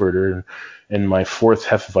Frankfurter and my 4th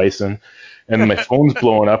Hefeweizen, and my phone's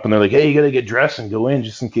blowing up. And they're like, "Hey, you gotta get dressed and go in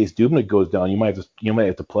just in case Dubnyk goes down. You might have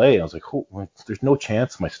to play." And I was like, "Oh, there's no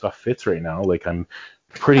chance my stuff fits right now. Like I'm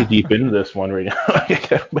pretty deep into this one right now."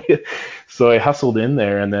 So I hustled in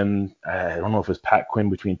there, and then I don't know if it was Pat Quinn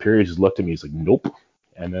between periods just looked at me. He's like, "Nope,"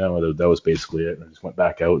 and then that was basically it. I just went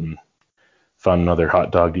back out and found another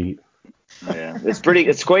hot dog to eat. Yeah,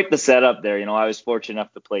 it's quite the setup there. I was fortunate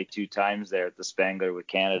enough to play 2 times there at the Spangler with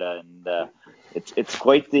Canada, and it's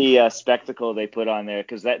quite the spectacle they put on there,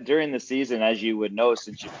 because that during the season, as you would know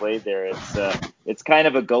since you played there, it's kind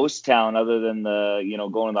of a ghost town other than the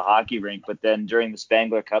going to the hockey rink. But then during the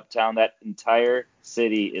Spangler Cup town, that entire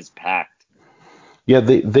city is packed. Yeah,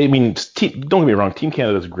 don't get me wrong, Team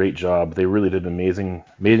Canada does a great job. They really did an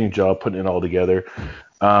amazing job putting it all together.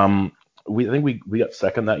 I think we got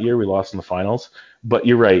second that year. We lost in the finals, but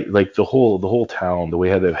you're right. Like the whole town, the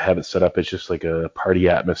way they have it set up, it's just like a party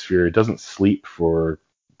atmosphere. It doesn't sleep for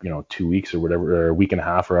 2 weeks or whatever, or a week and a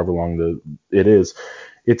half, or however long it is.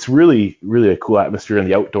 It's really a cool atmosphere, and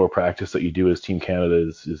the outdoor practice that you do as Team Canada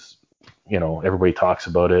is everybody talks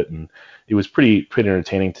about it, and it was pretty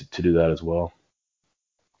entertaining to do that as well.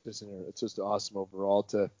 It's just awesome overall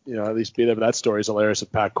to at least be there. But that story is hilarious.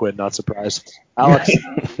 Of Pat Quinn, not surprised. Alex.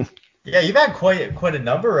 Yeah, you've had quite a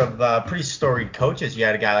number of pretty storied coaches. You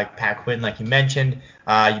had a guy like Pat Quinn, like you mentioned.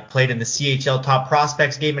 You played in the CHL Top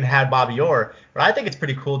Prospects game and had Bobby Orr. But I think it's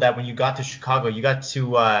pretty cool that when you got to Chicago, you got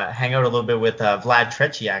to hang out a little bit with Vlad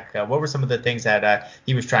Tretiak. What were some of the things that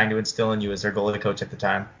he was trying to instill in you as their goalie coach at the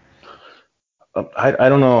time? I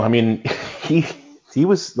don't know. I mean, he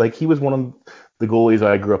was one of the goalies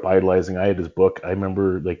I grew up idolizing. I had his book. I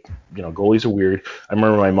remember, like, goalies are weird. I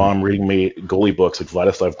remember my mom reading me goalie books, like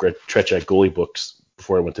Vladislav Tretiak goalie books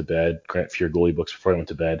before I went to bed, Grant Fuhr goalie books before I went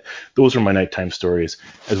to bed. Those were my nighttime stories,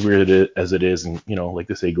 as weird as it is. And, like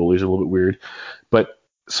they say, goalies are a little bit weird. But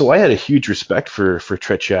so I had a huge respect for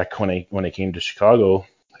Tretiak when I came to Chicago.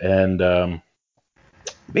 And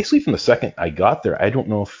basically from the second I got there, I don't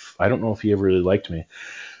know if he ever really liked me.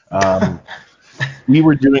 We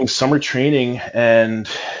were doing summer training, and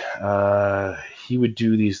he would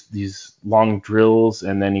do these long drills,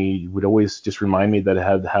 and then he would always just remind me that I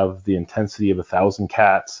had to have the intensity of 1,000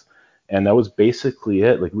 cats, and that was basically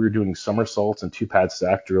it. Like, we were doing somersaults and 2-pad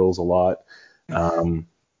stack drills a lot, and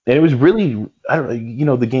it was really, I don't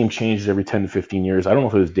know, the game changed every 10 to 15 years. I don't know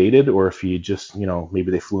if it was dated or if he just, maybe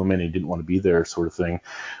they flew him in and he didn't want to be there, sort of thing.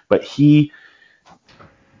 But his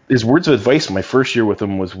words of advice my first year with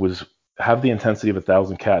him was have the intensity of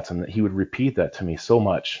 1,000 cats, and he would repeat that to me so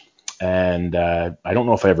much. And I don't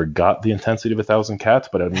know if I ever got the intensity of 1,000 cats,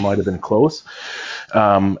 but it might have been close.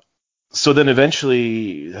 So then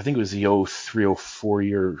eventually, I think it was the 03-04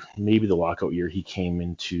 year, maybe the lockout year, he came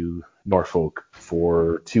into Norfolk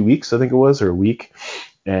for 2 weeks, I think it was, or a week,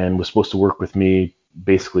 and was supposed to work with me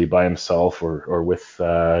basically by himself or with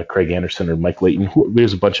Craig Anderson or Mike Layton.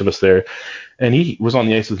 There's a bunch of us there. And he was on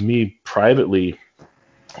the ice with me privately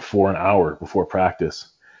for an hour before practice.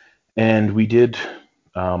 And we did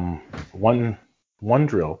one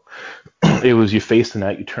drill. It was, you face the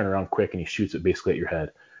net, you turn around quick, and he shoots it basically at your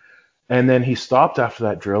head. And then he stopped after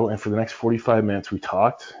that drill, and for the next 45 minutes we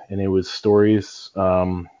talked, and it was stories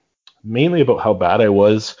mainly about how bad I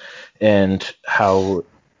was, and how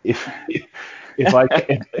if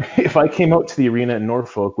I came out to the arena in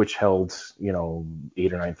Norfolk, which held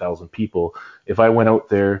 8,000 or 9,000 people, if I went out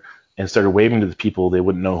there and started waving to the people, they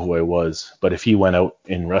wouldn't know who I was. But if he went out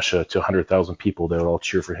in Russia to 100,000 people, they would all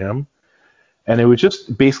cheer for him. And it was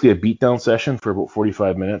just basically a beatdown session for about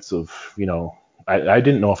 45 minutes of, I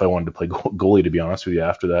didn't know if I wanted to play goalie, to be honest with you,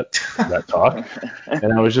 after that talk.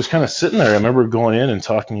 And I was just kind of sitting there. I remember going in and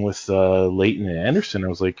talking with Layton and Anderson. I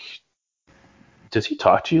was like, does he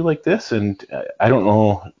talk to you like this? And I don't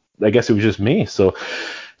know. I guess it was just me. So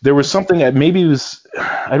there was something that maybe it was,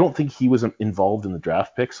 I don't think he was involved in the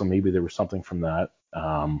draft pick, so maybe there was something from that.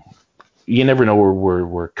 You never know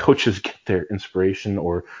where coaches get their inspiration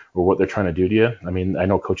or what they're trying to do to you. I mean, I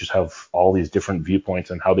know coaches have all these different viewpoints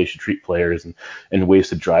on how they should treat players and ways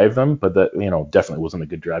to drive them, but that, definitely wasn't a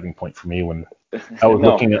good driving point for me when I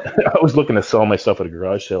was looking to sell my stuff at a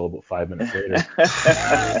garage sale about 5 minutes later.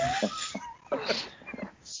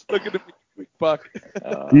 Looking at me, quick buck.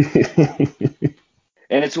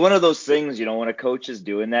 And it's one of those things, when a coach is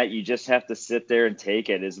doing that, you just have to sit there and take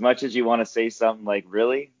it. As much as you want to say something like,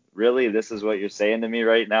 really, this is what you're saying to me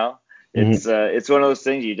right now. It's one of those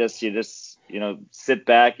things you just sit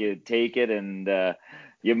back, you take it, and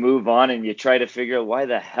you move on, and you try to figure out why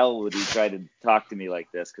the hell would he try to talk to me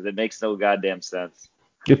like this, because it makes no goddamn sense.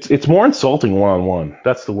 It's more insulting one-on-one.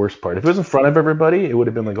 That's the worst part. If it was in front of everybody, it would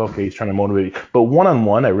have been like, okay, he's trying to motivate you. But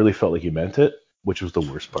one-on-one, I really felt like he meant it, which was the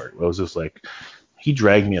worst part. I was just like, he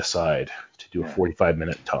dragged me aside to do a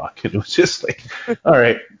 45-minute talk. And it was just like, all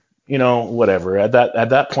right, whatever. At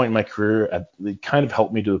that point in my career, it kind of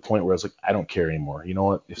helped me to the point where I was like, I don't care anymore. You know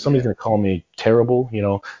what? If somebody's going to call me terrible,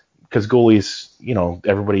 because goalies,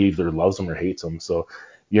 everybody either loves them or hates them. So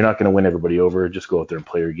you're not going to win everybody over. Just go out there and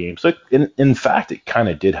play your game. So in fact, it kind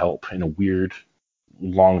of did help in a weird,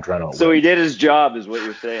 long, drawn out way. So he did his job, is what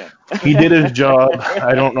you're saying. He did his job.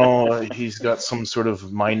 I don't know. He's got some sort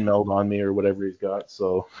of mind meld on me or whatever he's got.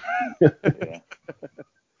 So. Yeah.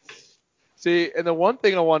 See, and the one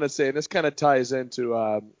thing I want to say, and this kind of ties into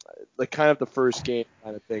the first game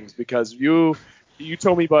kind of things, because you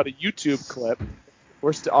told me about a YouTube clip.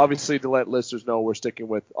 We're obviously, to let listeners know, we're sticking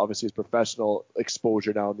with obviously his professional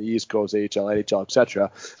exposure now on the East Coast, AHL, NHL,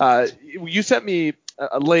 etc. You sent me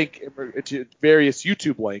a link to various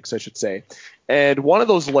YouTube links, I should say, and one of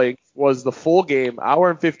those links was the full game, hour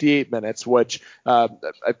and 58 minutes, which I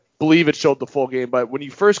believe it showed the full game. But when you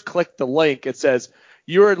first click the link, it says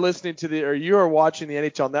you are listening to you are watching the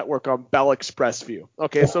NHL Network on Bell Express View.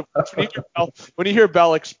 Okay, so when you hear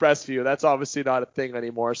Bell Express View, that's obviously not a thing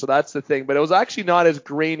anymore. So that's the thing. But it was actually not as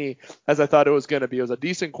grainy as I thought it was going to be. It was a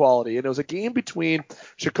decent quality, and it was a game between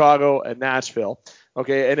Chicago and Nashville.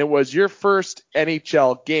 Okay, and it was your first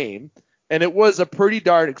NHL game. And it was a pretty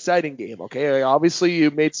darn exciting game, okay? Obviously,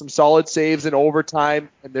 you made some solid saves in overtime,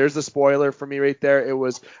 and there's the spoiler for me right there. It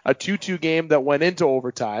was a 2-2 game that went into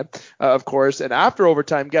overtime, of course. And after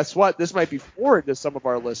overtime, guess what? This might be foreign to some of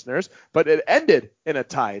our listeners, but it ended in a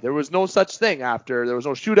tie. There was no such thing after. There was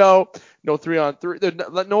no shootout, no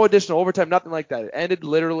 3-on-3, no additional overtime, nothing like that. It ended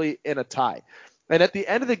literally in a tie. And at the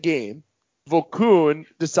end of the game, Vokoun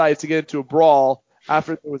decides to get into a brawl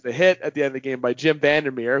after there was a hit at the end of the game by Jim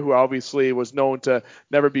Vandermeer, who obviously was known to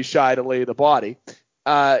never be shy to lay the body.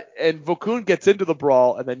 And Vokoun gets into the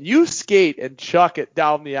brawl, and then you skate and chuck it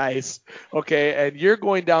down the ice, okay? And you're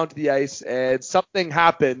going down to the ice, and something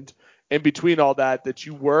happened in between all that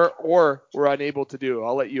you were unable to do.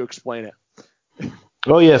 I'll let you explain it.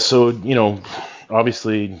 Oh, yeah. So,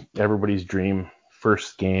 obviously everybody's dream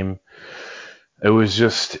first game. It was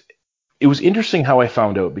interesting how I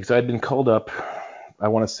found out, because I'd been called up, I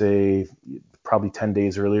want to say probably 10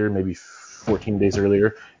 days earlier, maybe 14 days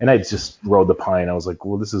earlier, and I just rode the pine. I was like,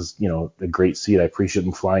 well, this is, a great seat. I appreciate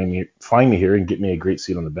them flying me here and get me a great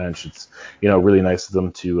seat on the bench. It's, really nice of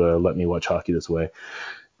them to let me watch hockey this way.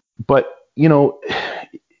 But,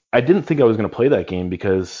 I didn't think I was going to play that game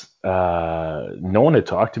because no one had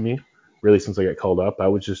talked to me really since I got called up. I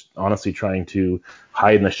was just honestly trying to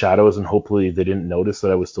hide in the shadows, and hopefully they didn't notice that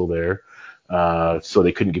I was still there, so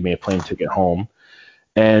they couldn't give me a plane ticket home.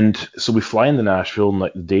 And so we fly into Nashville, and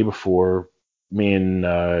like the day before, me and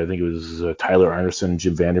I think it was Tyler Arneson,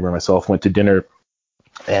 Jim Vandermeer, and myself went to dinner,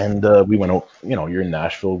 and we went out. You're in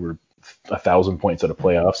Nashville, we're 1,000 points out of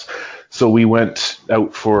playoffs, so we went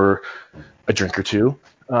out for a drink or two.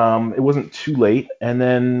 It wasn't too late, and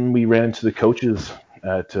then we ran into the coaches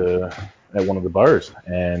at one of the bars,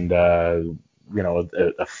 and a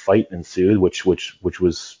fight ensued, which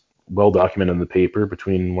was well documented in the paper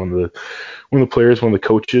between one of the players, one of the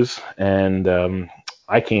coaches, and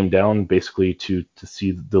I came down basically to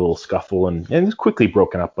see the little scuffle, and it was quickly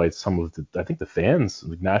broken up by some of the fans,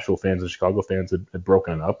 like Nashville fans and Chicago fans had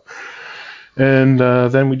broken it up. And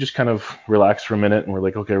then we just kind of relaxed for a minute, and we're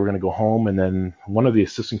like, okay, we're going to go home. And then one of the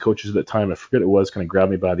assistant coaches at the time, I forget it was, kind of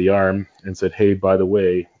grabbed me by the arm and said, hey, by the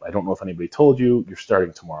way, I don't know if anybody told you, you're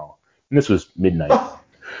starting tomorrow. And this was midnight.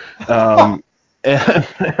 And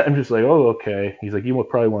I'm just like, oh, okay. He's like, you will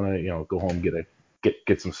probably want to, go home,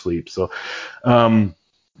 get some sleep. So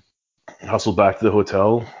hustled back to the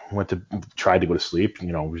hotel, tried to go to sleep,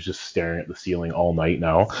 was just staring at the ceiling all night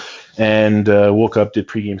now, and woke up, did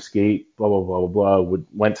pregame skate, blah, blah, blah, blah, blah,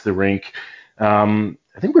 went to the rink. I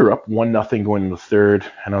think we were up 1-0 going into the third,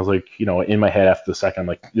 and I was like, in my head after the second, I'm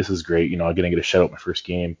like, this is great, I'm going to get a shutout my first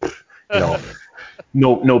game,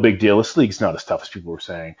 no big deal. This league's not as tough as people were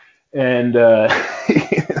saying. And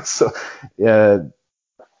so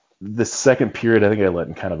the second period, I think I let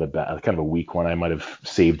in kind of a weak one. I might have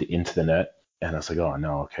saved into the net, and I was like, oh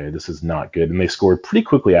no, okay, this is not good. And they scored pretty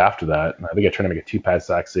quickly after that. I think I tried to make a 2-pad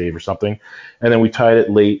sack save or something, and then we tied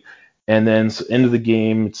it late. And then end of the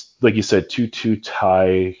game, it's like you said, 2-2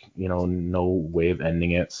 tie. No way of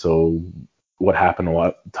ending it. So what happened a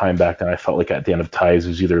lot of time back then, I felt like at the end of ties, it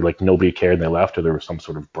was either like nobody cared and they left, or there was some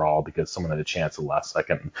sort of brawl because someone had a chance at the last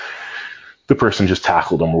second. The person just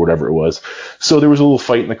tackled them or whatever it was. So there was a little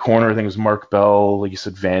fight in the corner. I think it was Mark Bell, like you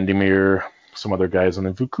said, Vandermeer, some other guys, and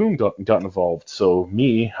then Vokoun got involved. So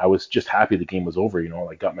I was just happy the game was over.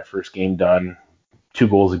 I got my first game done, 2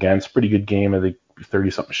 goals against, pretty good game. I think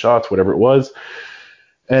 30-something shots, whatever it was.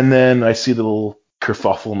 And then I see the little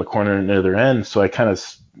kerfuffle in the corner at the other end. So I kind of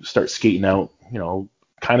start skating out,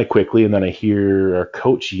 kind of quickly. And then I hear our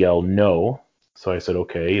coach yell, no. So I said,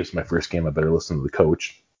 okay, it's my first game. I better listen to the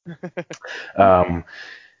coach. And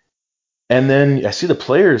then I see the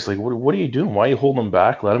players like, what are you doing? Why are you holding them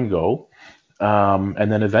back? Let them go.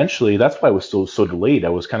 And then eventually, that's why I was so delayed. I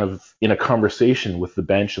was kind of in a conversation with the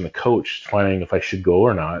bench and the coach, finding if I should go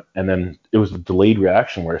or not. And then it was a delayed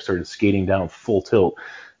reaction where I started skating down full tilt.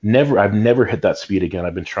 I've never hit that speed again.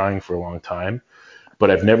 I've been trying for a long time, but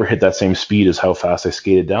I've never hit that same speed as how fast I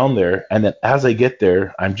skated down there. And then as I get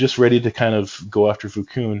there, I'm just ready to kind of go after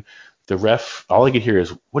Vokoun. The ref, all I could hear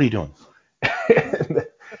is, what are you doing?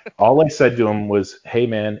 All I said to him was, hey,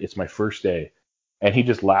 man, it's my first day. And he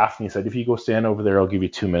just laughed and he said, if you go stand over there, I'll give you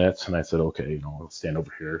 2 minutes. And I said, okay, I'll stand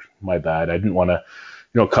over here. My bad. I didn't want to,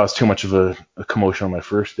 cause too much of a commotion on my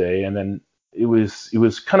first day. And then it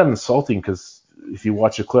was kind of insulting because if you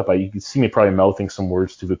watch the clip, you can see me probably mouthing some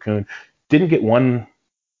words to Vukun. Didn't get one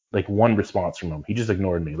response from him. He just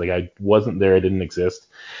ignored me. Like, I wasn't there. I didn't exist.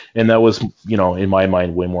 And that was, in my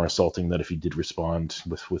mind, way more insulting than if he did respond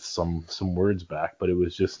with some words back. But it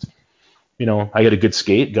was just, I got a good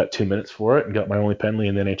skate, got 2 minutes for it, and got my only penalty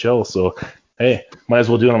in the NHL. So, hey, might as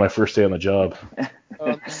well do it on my first day on the job.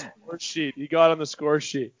 On the score sheet. You got on the score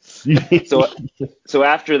sheet. So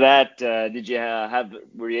after that, did you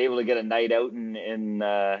were you able to get a night out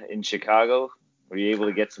in Chicago? Were you able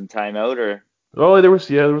to get some time out, or? Oh, there was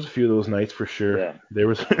a few of those nights for sure. Yeah. There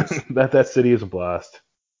was that city is a blast.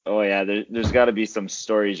 Oh yeah, there's got to be some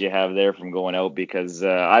stories you have there from going out, because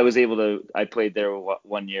I played there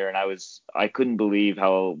 1 year, and I couldn't believe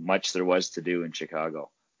how much there was to do in Chicago.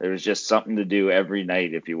 There was just something to do every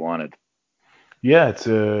night if you wanted. Yeah, it's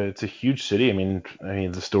a huge city. I mean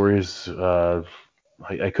the stories.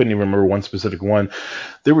 I couldn't even remember one specific one.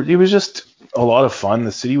 It was just a lot of fun.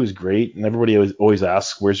 The city was great, and everybody always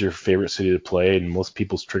asks, "Where's your favorite city to play?" And most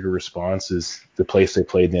people's trigger response is the place they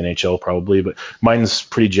played in the NHL, probably. But mine's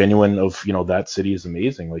pretty genuine. That city is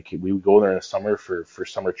amazing. Like, we would go there in the summer for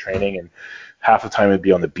summer training, and half the time it'd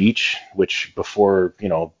be on the beach, which before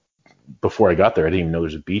I got there, I didn't even know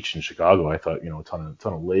there's a beach in Chicago. I thought, a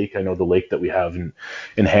ton of lake. I know the lake that we have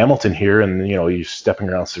in Hamilton here, and you're stepping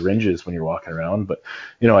around syringes when you're walking around. But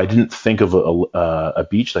I didn't think of a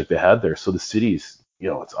beach like they had there. So the city's,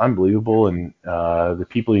 it's unbelievable, and the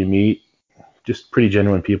people you meet, just pretty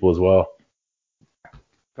genuine people as well.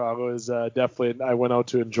 Chicago is definitely. I went out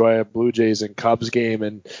to enjoy a Blue Jays and Cubs game,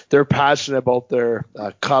 and they're passionate about their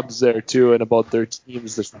Cubs there too, and about their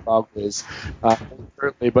teams, the Chicago is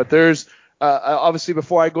certainly. But there's obviously,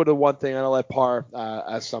 before I go to one thing, I'll let Par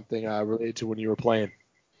ask something related to when you were playing.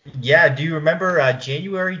 Yeah, do you remember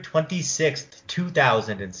January 26th,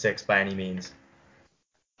 2006 by any means?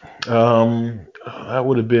 That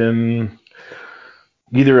would have been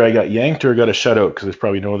either I got yanked or got a shutout, because there's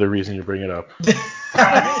probably no other reason you bring it up.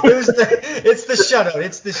 It's the shutout.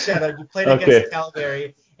 It's the shutout. You played against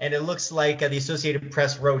Calgary, and it looks like the Associated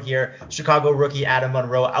Press wrote here, Chicago rookie Adam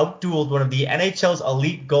Munro outdueled one of the NHL's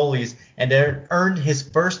elite goalies and earned his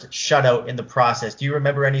first shutout in the process. Do you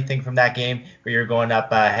remember anything from that game where you're going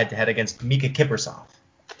up head-to-head against Mika Kiprusoff?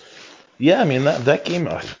 Yeah, I mean, that game,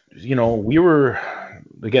 we were,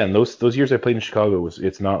 again, those years I played in Chicago,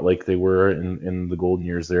 it's not like they were in the golden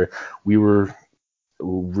years there. We were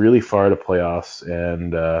really far to playoffs,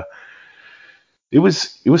 and it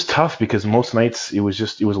was tough, because most nights it was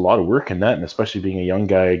a lot of work in that, and especially being a young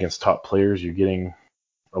guy against top players, you're getting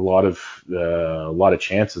a lot of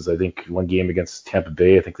chances. I think one game against Tampa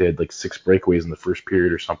Bay, I think they had like 6 breakaways in the first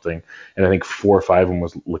period or something, and I think 4 or 5 of them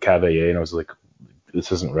was Le Cavalier, and I was like,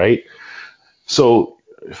 this isn't right. So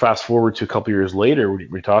fast forward to a couple years later,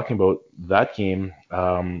 we're talking about that game.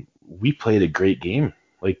 We played a great game.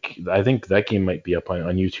 Like, I think that game might be up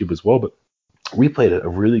on YouTube as well, but we played a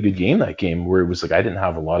really good game that game, where it was like I didn't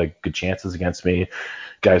have a lot of good chances against me.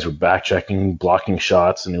 Guys were back checking, blocking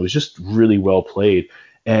shots, and it was just really well played.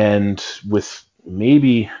 And with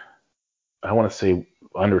maybe, I want to say,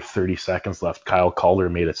 under 30 seconds left, Kyle Calder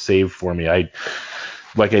made a save for me.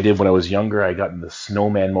 Like I did when I was younger, I got in the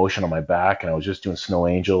snowman motion on my back, and I was just doing snow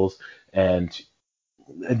angels. And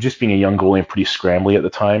just being a young goalie and pretty scrambly at the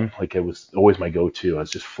time, like, it was always my go-to. I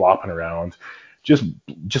was just flopping around, just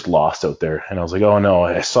lost out there. And I was like, oh no,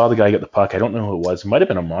 I saw the guy get the puck. I don't know who it was. It might have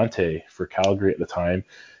been Amante for Calgary at the time.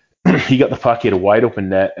 He got the puck, he had a wide open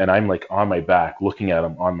net, and I'm like on my back, looking at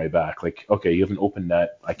him on my back. Like, okay, you have an open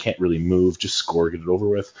net. I can't really move. Just score, get it over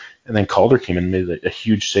with. And then Calder came in and made a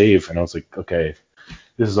huge save. And I was like, okay,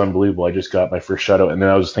 this is unbelievable. I just got my first shutout. And then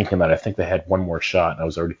I was thinking that I think they had one more shot. And I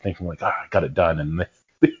was already thinking like, I got it done. And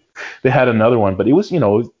they had another one. But it was,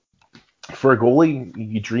 for a goalie,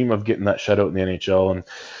 you dream of getting that shutout in the NHL.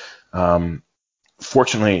 And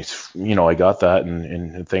fortunately, I got that.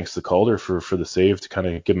 And thanks to Calder for the save to kind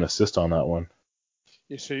of give an assist on that one.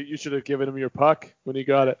 You should have given him your puck when he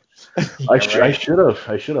got it. I should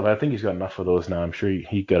have. I think he's got enough of those now. I'm sure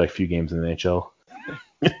he got a few games in the NHL.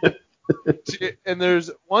 And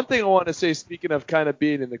there's one thing I want to say, speaking of kind of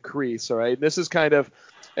being in the crease, all right? This is kind of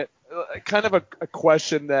a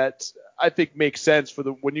question that I think makes sense for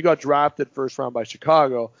when you got drafted first round by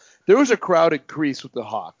Chicago. There was a crowded crease with the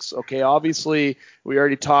Hawks. Okay, obviously we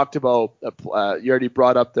already talked about. You already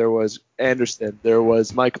brought up there was Anderson, there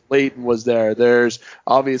was Michael Layton was there. There's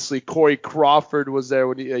obviously Corey Crawford was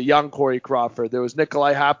there young Corey Crawford. There was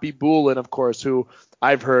Nikolai Happy Bulin, of course, who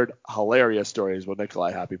I've heard hilarious stories about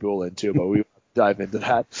Nikolai Happy Bulin too, but we dive into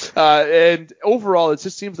that. And overall, it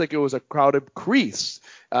just seems like it was a crowded crease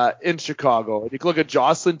in Chicago. And you can look at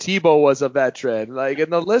Jocelyn Thibault was a veteran,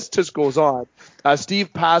 and the list just goes on.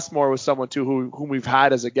 Steve Passmore was someone too whom we've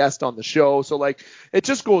had as a guest on the show. So it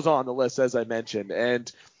just goes on the list, as I mentioned.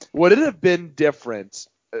 And would it have been different?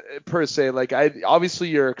 Per se, obviously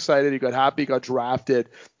you're excited, you got happy, got drafted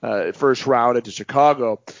first round into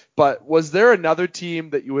Chicago, but was there another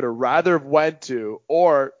team that you would have rather went to,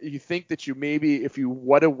 or you think that you maybe, if you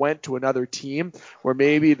would have went to another team where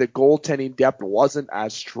maybe the goaltending depth wasn't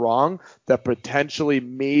as strong, that potentially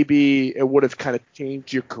maybe it would have kind of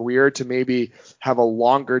changed your career to maybe have a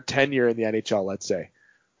longer tenure in the NHL, let's say?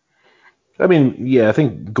 I mean, yeah, I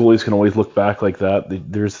think goalies can always look back like that.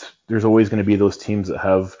 There's always going to be those teams that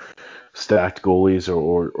have stacked goalies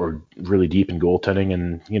or really deep in goaltending,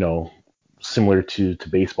 and similar to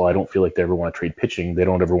baseball, I don't feel like they ever want to trade pitching. They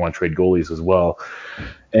don't ever want to trade goalies as well.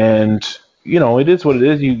 And it is what it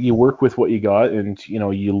is. You work with what you got, and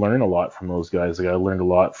you learn a lot from those guys. I learned a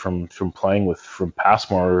lot from playing from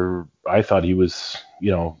Passmore. I thought he was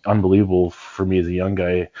unbelievable for me as a young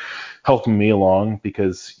guy, helping me along,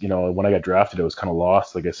 because when I got drafted, I was kind of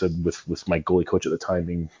lost, like I said, with my goalie coach at the time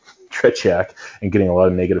being Tretiak, and getting a lot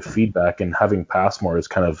of negative feedback, and having Passmore as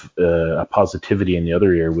kind of a positivity in the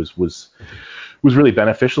other ear was really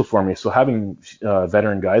beneficial for me. So having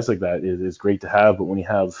veteran guys like that is great to have, but when you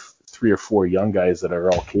have 3 or 4 young guys that are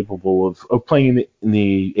all capable of playing in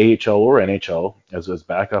the AHL or NHL as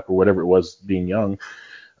backup or whatever it was, being young,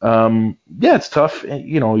 it's tough.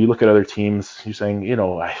 You look at other teams, you're saying,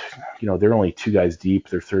 they're only 2 guys deep,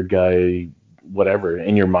 their third guy, whatever.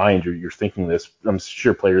 In your mind, you're thinking this. I'm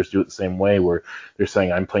sure players do it the same way, where they're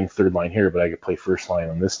saying, I'm playing third line here, but I could play first line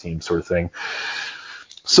on this team, sort of thing.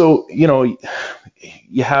 So, you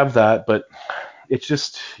have that, but it's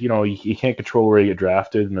just, you can't control where you get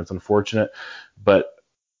drafted, and it's unfortunate. But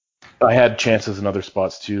I had chances in other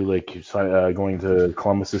spots too, like going to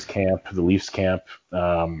Columbus's camp, the Leafs camp.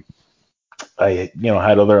 I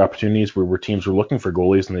had other opportunities where teams were looking for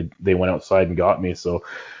goalies, and they went outside and got me. So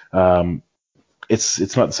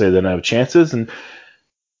it's not to say that I have chances, and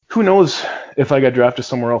who knows if I got drafted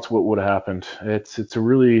somewhere else, what would have happened. It's a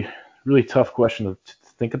really, really tough question to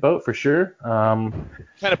think about, for sure. Kind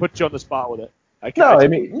of put you on the spot with it.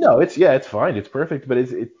 It's fine, it's perfect, but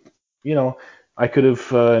I could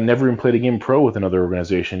have never even played a game pro with another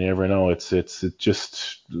organization. You never know. It's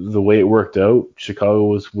just the way it worked out. Chicago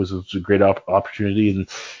was a great opportunity, and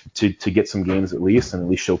to get some games at least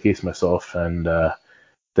showcase myself, and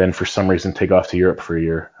then for some reason take off to Europe for a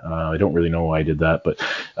year. I don't really know why I did that, but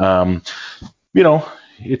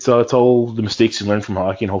it's all the mistakes you learn from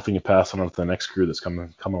hockey, and hoping you pass on to the next crew that's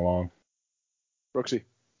coming along. Brooksy.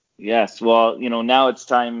 Yes, well, now it's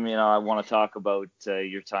time. I want to talk about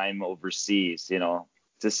your time overseas.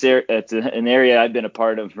 It's an area I've been a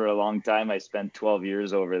part of for a long time. I spent 12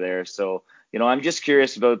 years over there, so I'm just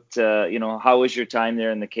curious about how was your time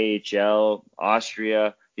there in the KHL,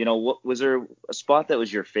 Austria? What was there a spot that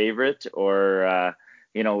was your favorite, or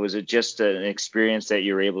was it just an experience that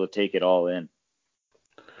you were able to take it all in?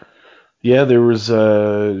 Yeah, there was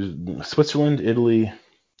Switzerland, Italy,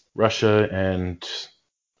 Russia, and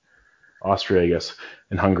Austria, I guess,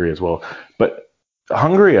 and Hungary as well. But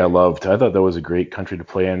Hungary I loved. I thought that was a great country to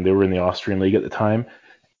play in. They were in the Austrian league at the time.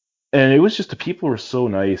 And it was just, the people were so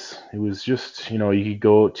nice. It was just, you could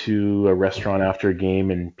go to a restaurant after a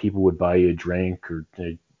game and people would buy you a drink, or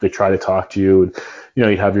they try to talk to you. And,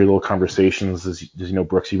 you have your little conversations. As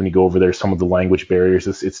Brooks, when you go over there, some of the language barriers,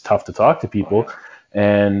 it's tough to talk to people.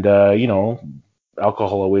 And,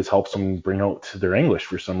 alcohol always helps them bring out their English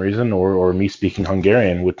for some reason, or me speaking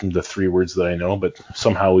Hungarian with the 3 words that I know, but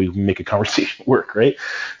somehow we make a conversation work, right?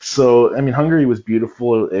 So, Hungary was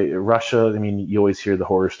beautiful. Russia, you always hear the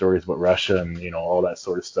horror stories about Russia and, all that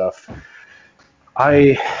sort of stuff.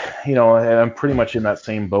 I'm pretty much in that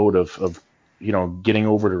same boat of getting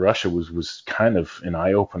over to Russia was kind of an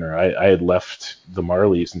eye-opener. I had left the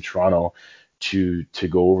Marlies in Toronto to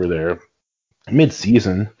go over there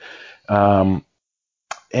mid-season.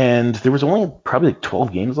 And there was only probably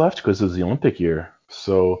 12 games left because it was the Olympic year.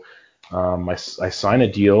 So I sign a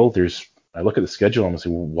deal. I look at the schedule and I say,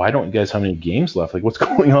 well, why don't you guys have any games left? Like, what's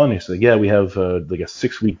going on? He's like, yeah, we have a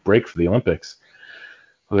 6-week break for the Olympics.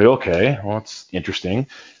 I was like, okay, well, that's interesting.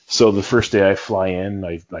 So the first day I fly in,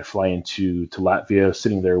 I fly into Latvia,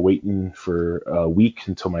 sitting there waiting for a week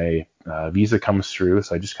until my visa comes through.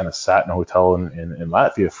 So I just kind of sat in a hotel in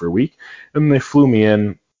Latvia for a week. And they flew me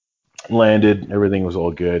in, landed, everything was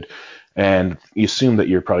all good. And you assume that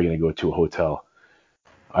you're probably going to go to a hotel.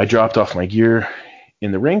 I dropped off my gear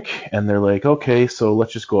in the rink, and they're like, okay, so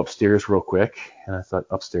let's just go upstairs real quick. And I thought,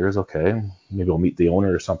 upstairs, okay, maybe I'll meet the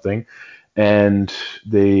owner or something. And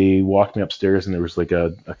they walked me upstairs, and there was like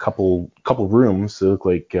a couple rooms that looked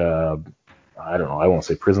like I don't know, I won't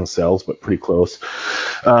say prison cells, but pretty close.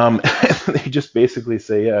 They just basically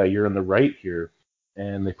say, yeah, you're on the right here.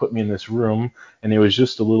 And they put me in this room, and it was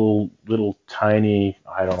just a little tiny,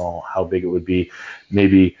 I don't know how big it would be,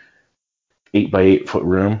 maybe 8 by 8 foot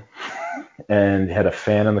room, and had a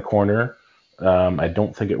fan in the corner. I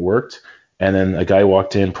don't think it worked. And then a guy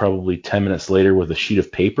walked in probably 10 minutes later with a sheet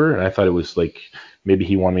of paper, and I thought it was like maybe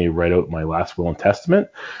he wanted me to write out my last will and testament,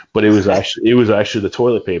 but it was actually the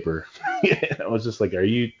toilet paper. I was just like, are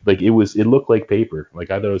you like it looked like paper.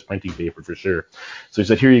 Like I thought it was printing paper for sure. So he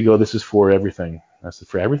said, here you go, this is for everything. I said,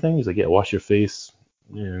 for everything? He's like, yeah, wash your face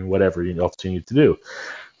and whatever else you need to do.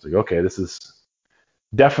 I was like, okay, this is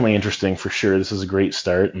definitely interesting for sure. This is a great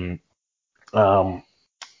start, and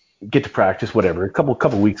get to practice, whatever. A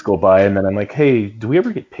couple weeks go by, and then I'm like, hey, do we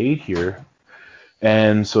ever get paid here?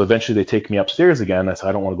 And so eventually they take me upstairs again. I said,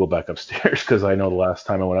 I don't want to go back upstairs because I know the last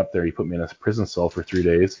time I went up there, he put me in a prison cell for 3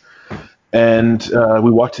 days. And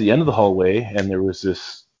we walked to the end of the hallway, and there was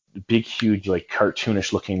this big, huge, like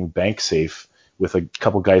cartoonish looking bank safe with a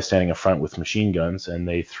couple guys standing in front with machine guns, and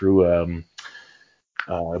they threw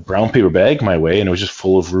a brown paper bag my way, and it was just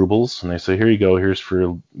full of rubles. And they say, here you go, here's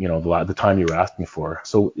for the time you were asking for.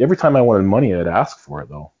 So every time I wanted money, I'd ask for it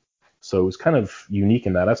though. So it was kind of unique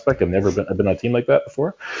in that aspect. I've been on a team like that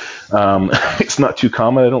before. It's not too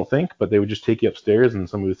common, I don't think, but they would just take you upstairs and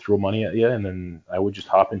somebody would throw money at you, and then I would just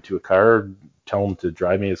hop into a car, tell them to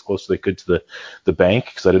drive me as close as they could to the bank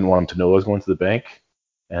because I didn't want them to know I was going to the bank,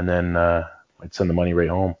 and then I'd send the money right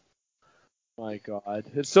home. My God,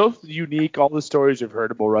 it's so unique. All the stories we've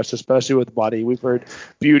heard about Russia, especially with money. We've heard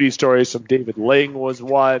beauty stories from David Ling was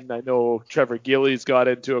one. I know Trevor Gillies got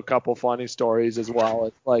into a couple funny stories as well.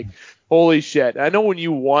 It's like, holy shit. I know when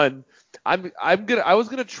you won, I was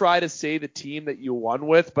gonna try to say the team that you won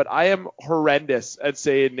with, but I am horrendous at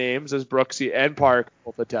saying names, as Brooksy and Park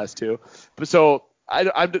both attest to. But so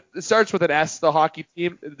it starts with an S. The hockey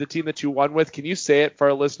team, the team that you won with. Can you say it for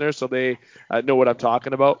our listeners so they know what I'm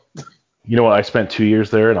talking about? You know what? I spent 2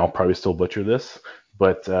 years there, and I'll probably still butcher this,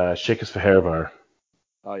 but Shekespeare.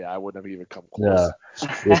 Oh yeah, I wouldn't have even come close.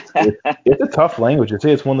 Yeah, it's a tough language. I'd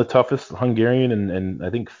say it's one of the toughest, Hungarian and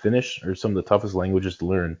I think Finnish are some of the toughest languages to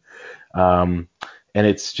learn. And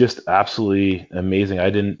it's just absolutely amazing.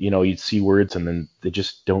 I didn't, you'd see words and then they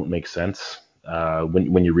just don't make sense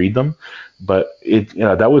when you read them. But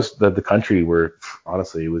that was the country where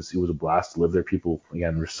honestly it was a blast to live there. People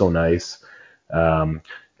again were so nice.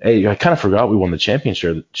 Hey, I kind of forgot we won the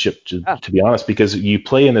championship, to be honest, because you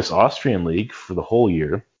play in this Austrian league for the whole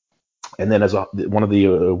year, and then as one of the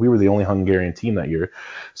we were the only Hungarian team that year.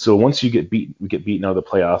 So once we get beaten out of the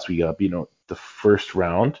playoffs, we got beaten out the first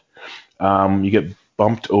round. You get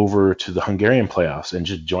bumped over to the Hungarian playoffs and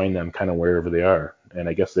just join them kind of wherever they are. And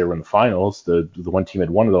I guess they were in the finals. The one team had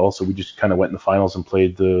won it all, so we just kind of went in the finals and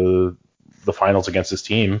played the finals against this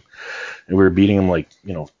team, and we were beating them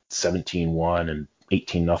 17-1 and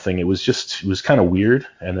 18-0. It was kind of weird,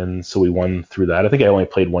 and then so we won through that. I think I only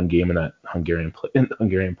played one game in that Hungarian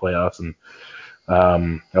playoffs, and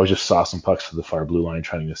I was just saucing pucks to the far blue line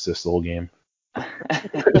trying to assist the whole game.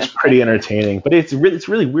 It's pretty entertaining, but it's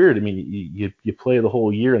really weird. I mean, you play the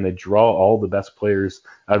whole year, and they draw all the best players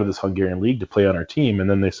out of this Hungarian league to play on our team, and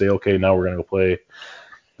then they say, okay, now we're going to go play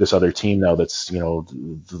this other team now that's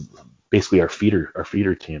basically our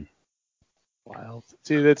feeder team. Wild.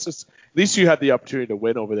 See, that's just at least you had the opportunity to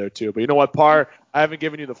win over there too. But you know what, Par? I haven't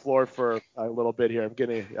given you the floor for a little bit here. I'm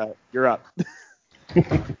getting you're up.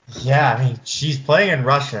 Yeah, I mean, she's playing in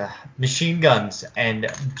Russia, machine guns, and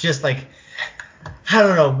just like, I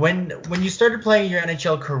don't know, when you started playing your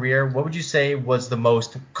NHL career, what would you say was the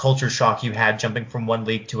most culture shock you had jumping from one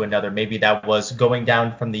league to another? Maybe that was going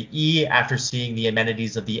down from the E after seeing the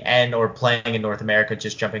amenities of the N, or playing in North America,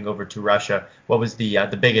 just jumping over to Russia. What was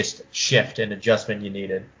the biggest shift and adjustment you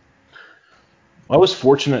needed? I was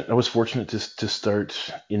fortunate to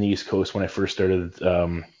start in the East Coast when I first started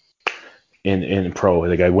in pro.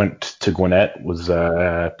 Like I went to Gwinnett, was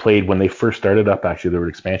played when they first started up. Actually, they were an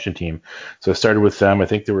expansion team, so I started with them. I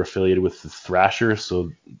think they were affiliated with the Thrashers,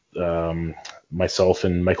 so myself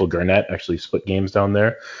and Michael Garnett actually split games down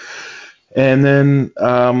there. And then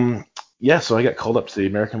so I got called up to the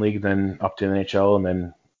American League, then up to the NHL, and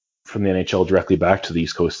then from the NHL directly back to the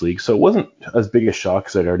East Coast League. So it wasn't as big a shock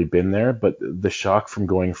because I'd already been there, but the shock from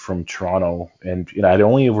going from Toronto, and I'd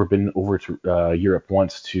only ever been over to Europe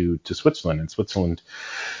once to Switzerland. And Switzerland,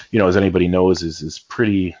 as anybody knows, is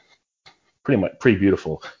pretty pretty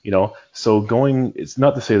beautiful, So it's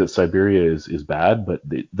not to say that Siberia is bad, but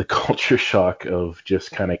the culture shock of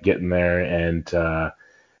just kind of getting there and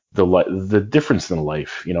the difference in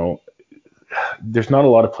life, there's not a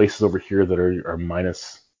lot of places over here that are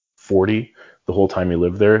minus 40 the whole time you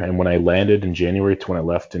live there. And when I landed in January to when I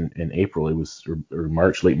left in April, it was or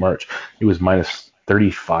March, late March, it was minus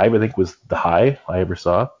 35, I think was the high I ever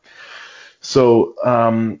saw. So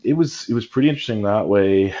it was pretty interesting that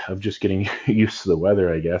way of just getting used to the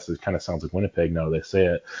weather, I guess. It kind of sounds like Winnipeg now they say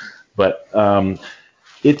it. But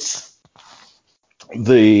it's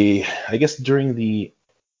I guess during the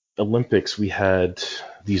Olympics, we had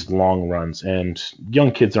these long runs, and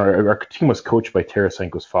young kids. Our team was coached by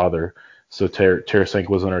Tarasenko's father, so Tarasenko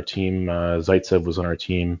was on our team. Zaitsev was on our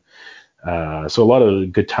team, so a lot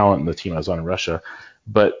of good talent in the team I was on in Russia.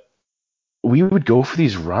 But we would go for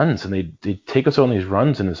these runs, and they'd take us on these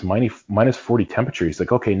runs in this minus 40 temperature. He's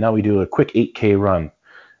like, okay, now we do a quick 8K run.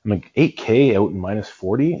 I'm like, 8K out in minus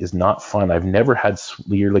 40 is not fun. I've never had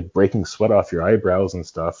you're like breaking sweat off your eyebrows and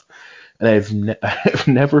stuff. And I've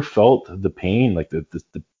never felt the pain, like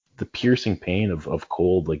the piercing pain of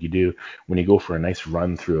cold like you do when you go for a nice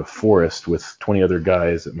run through a forest with 20 other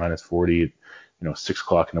guys at minus 40, 6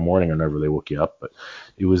 o'clock in the morning or whenever they woke you up. But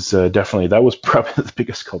it was definitely, that was probably the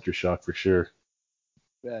biggest culture shock for sure.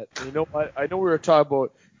 Yeah, I know we were talking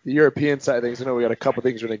about the European side of things. I know we got a couple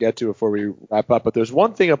things we're going to get to before we wrap up, but there's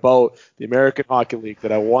one thing about the American Hockey League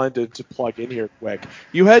that I wanted to plug in here quick.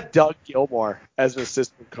 You had Doug Gilmour as an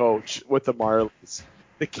assistant coach with the Marlies,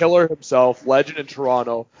 the killer himself, legend in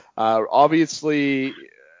Toronto. Obviously,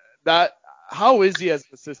 how is he as an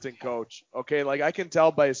assistant coach? Okay, like I can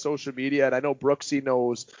tell by his social media, and I know Brooksy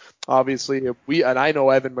knows, obviously, and I know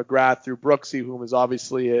Evan McGrath through Brooksy, whom is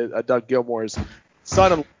obviously a Doug Gilmour's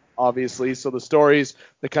son-in-law, obviously. So the stories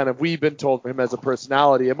that kind of we've been told from him as a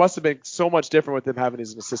personality, it must have been so much different with him having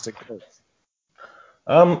as an assistant coach.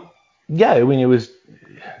 Yeah, I mean, it was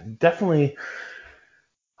definitely.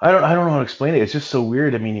 I don't know how to explain it. It's just so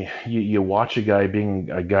weird. I mean, you watch a guy being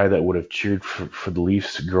a guy that would have cheered for the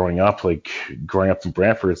Leafs growing up in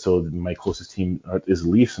Brantford. So my closest team is the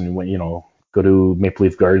Leafs, and when go to Maple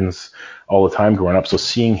Leaf Gardens all the time growing up. So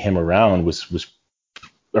seeing him around was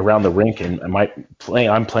around the rink, and I'm playing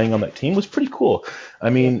on that team was pretty cool. I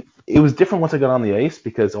mean, it was different once I got on the ice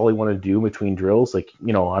because all he wanted to do between drills, like,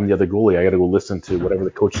 I'm the other goalie. I got to go listen to whatever the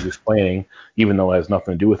coach is explaining, even though it has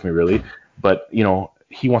nothing to do with me really. But,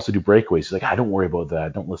 he wants to do breakaways. He's like, don't worry about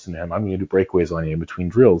that. Don't listen to him. I'm going to do breakaways on you in between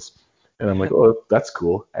drills. And I'm like, oh, that's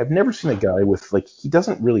cool. I've never seen a guy with, he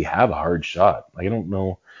doesn't really have a hard shot. Like, I don't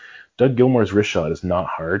know. Doug Gilmour's wrist shot is not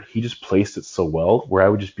hard. He just placed it so well where I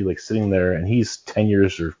would just be sitting there, and he's 10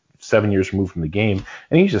 years or 7 years removed from the game,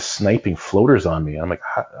 and he's just sniping floaters on me. I'm like,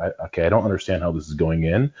 okay, I don't understand how this is going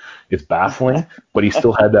in. It's baffling, but he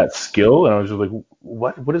still had that skill, and I was just like,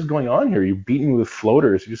 what is going on here? You're beating me with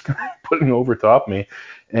floaters. You're just kind of putting over top me,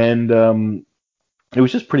 and it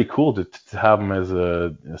was just pretty cool to have him as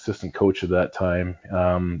an assistant coach at that time.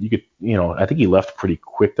 You could, I think he left pretty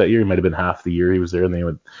quick that year. He might have been half the year he was there, and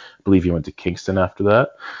I believe he went to Kingston after that.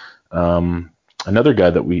 Another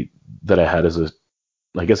guy that I had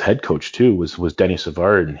as head coach too was Denny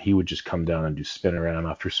Savard, and he would just come down and do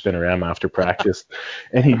spinorama after practice,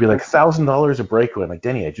 and he'd be like $1,000 a breakaway. I'm like,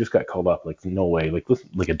 Denny, I just got called up. Like, no way. Like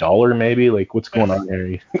 $1 maybe. Like, what's going on here?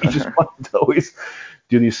 He just wanted to always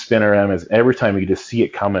do these spinoramas. Every time you just see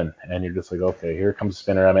it coming, and you're just like, okay, here comes a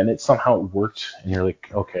spinorama, and it somehow worked, and you're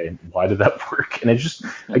like, okay, why did that work? And it just,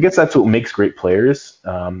 I guess that's what makes great players,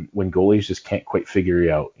 when goalies just can't quite figure it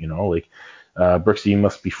out. Brooksy, you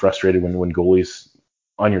must be frustrated when goalies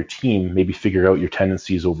on your team maybe figure out your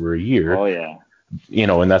tendencies over a year. Oh yeah.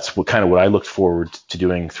 And that's what I looked forward to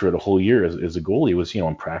doing throughout a whole year as a goalie was,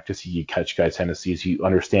 in practice, you catch guys' tendencies, you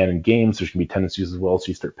understand in games, there's going to be tendencies as well. So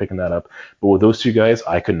you start picking that up. But with those two guys,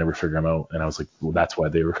 I could never figure them out. And I was like, well, that's why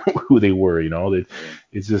they were who they were,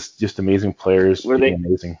 it's just amazing players. Were they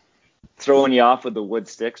amazing? Throwing you off with the wood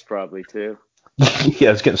sticks probably too. Yeah,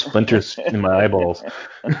 I was getting splinters in my eyeballs.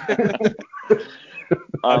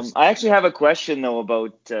 I actually have a question though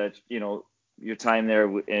about your time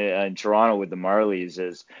there in Toronto with the Marlies.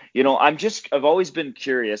 I've always been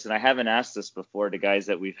curious, and I haven't asked this before to guys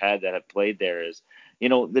that we've had that have played there, is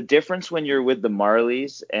the difference when you're with the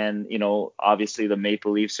Marlies and obviously the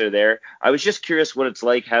Maple Leafs are there. I was just curious what it's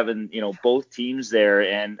like having both teams there,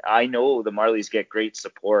 and I know the Marlies get great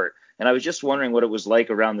support. And I was just wondering what it was like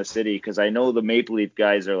around the city, because I know the Maple Leaf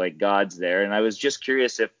guys are like gods there. And I was just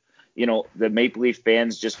curious if, the Maple Leaf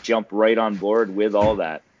fans just jump right on board with all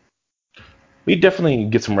that. We definitely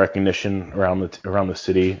get some recognition around the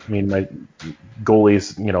city. I mean, my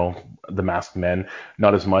goalies, the masked men,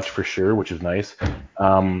 not as much for sure, which is nice.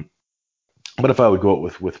 But if I would go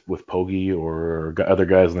out with Pogge or other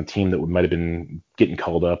guys on the team that might have been getting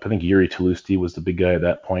called up, I think Yuri Tulusti was the big guy at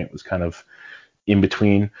that point, was kind of in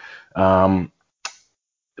between.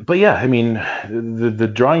 But yeah, I mean, the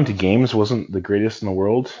drawing to games wasn't the greatest in the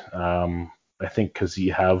world. I think because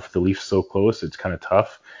you have the Leafs so close, it's kind of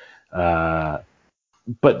tough.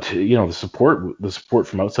 But the support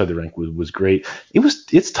from outside the rink was great.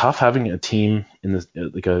 It's tough having a team in this,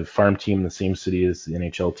 like a farm team in the same city as the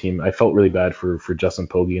NHL team. I felt really bad for Justin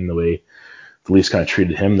Pogge and the way the Leafs kind of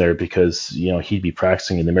treated him there, because he'd be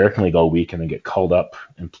practicing in the American League all week and then get called up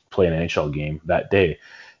and play an NHL game that day.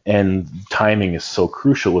 And timing is so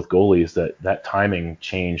crucial with goalies that timing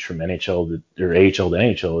change from NHL or AHL to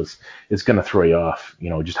NHL is going to throw you off.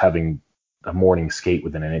 Just having a morning skate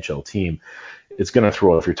with an NHL team, it's going to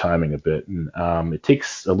throw off your timing a bit. And it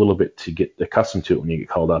takes a little bit to get accustomed to it when you get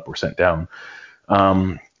called up or sent down.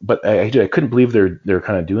 But I couldn't believe they're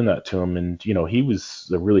kind of doing that to him. And, he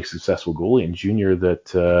was a really successful goalie in junior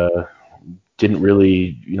that didn't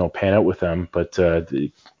really, pan out with them. But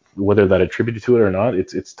whether that attributed to it or not,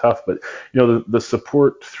 it's tough. But, the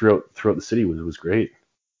support throughout the city was great.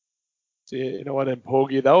 You know what, in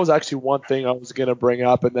Pogge, that was actually one thing I was going to bring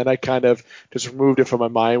up, and then I kind of just removed it from my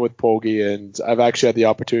mind with Pogge, and I've actually had the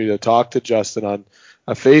opportunity to talk to Justin on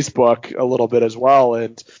Facebook a little bit as well,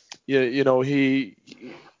 and I know he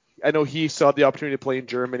saw the opportunity to play in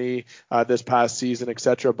Germany this past season,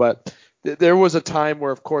 etc., but there was a time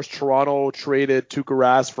where, of course, Toronto traded Tuukka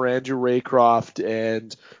Rask for Andrew Raycroft,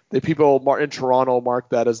 and the people in Toronto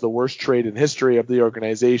marked that as the worst trade in history of the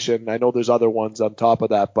organization. I know there's other ones on top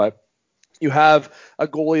of that, but you have a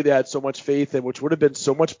goalie that had so much faith in, which would have been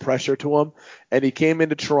so much pressure to him. And he came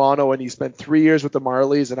into Toronto and he spent 3 years with the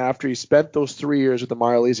Marlies. And after he spent those 3 years with the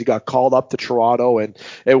Marlies, he got called up to Toronto. And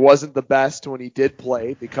it wasn't the best when he did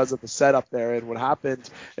play because of the setup there. And what happened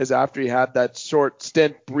is, after he had that short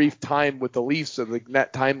stint, brief time with the Leafs, so the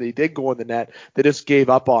net time that he did go in the net, they just gave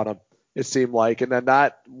up on him, it seemed like. And then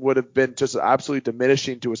that would have been just absolutely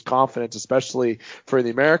diminishing to his confidence, especially for the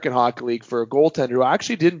American Hockey League, for a goaltender who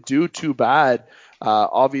actually didn't do too bad,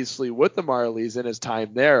 obviously, with the Marlies in his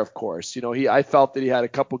time there, of course. I felt that he had a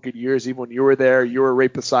couple good years. Even when you were there, you were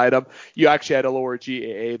right beside him. You actually had a lower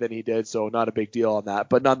GAA than he did, so not a big deal on that.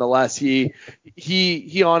 But nonetheless, he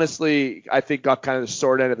honestly, I think, got kind of the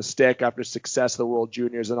short end of the stick after success of the World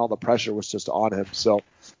Juniors, and all the pressure was just on him. So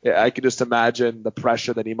I can just imagine the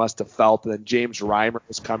pressure that he must have felt. And then James Reimer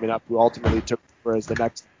was coming up, who ultimately took over as the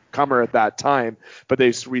next comer at that time. But they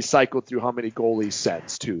recycled through how many goalies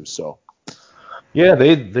since too. So yeah,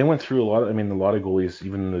 they went through a lot. I mean, a lot of goalies.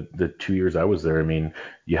 Even the 2 years I was there. I mean,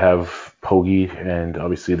 you have Pogge, and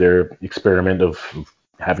obviously their experiment of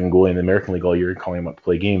having a goalie in the American League all year and calling him up to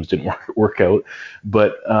play games didn't work out.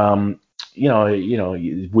 But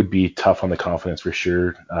it would be tough on the confidence for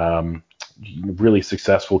sure. Really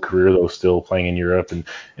successful career though, still playing in Europe and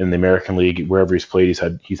in the American League, wherever he's played,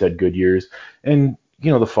 he's had good years. And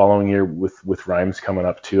the following year with Rhymes coming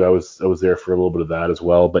up too, I was there for a little bit of that as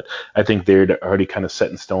well. But I think they're already kind of set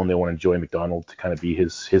in stone. They wanted Joey McDonald to kind of be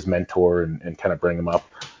his mentor and kind of bring him up.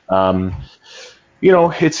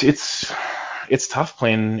 It's tough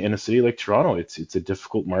playing in a city like Toronto. It's a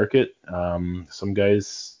difficult market. Some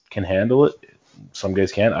guys can handle it, some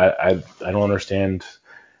guys can't. I don't understand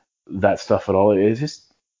that stuff at all. It's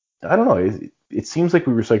just, I don't know. It seems like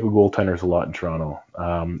we recycle goaltenders a lot in Toronto.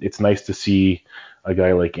 It's nice to see a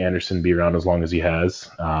guy like Anderson be around as long as he has.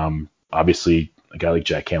 Obviously, a guy like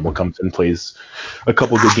Jack Campbell comes and plays a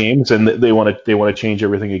couple good games, and they want to change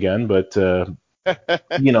everything again. But that's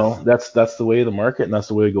the way of the market, and that's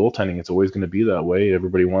the way of goaltending. It's always going to be that way.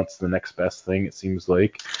 Everybody wants the next best thing, it seems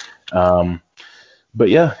like. But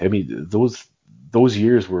yeah, I mean, those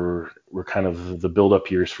years were kind of the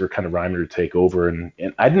build-up years for kind of Reimer to take over, and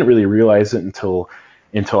I didn't really realize it until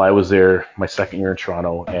I was there my second year in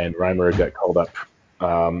Toronto, and Reimer got called up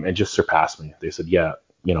and just surpassed me. They said, yeah,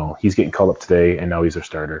 he's getting called up today, and now he's our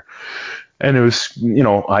starter. And it was,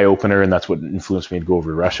 eye-opener, and that's what influenced me to go over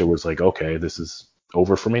to Russia, was like, okay, this is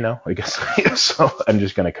over for me now, I guess. So I'm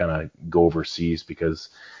just going to kind of go overseas, because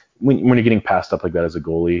when you're getting passed up like that as a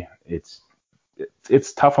goalie, it's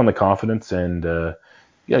tough on the confidence, and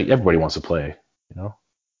everybody wants to play,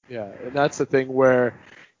 Yeah, and that's the thing where,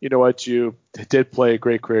 you did play a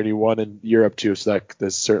great career, and you won in Europe too, so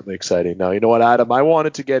that's certainly exciting. Now, you know what, Adam, I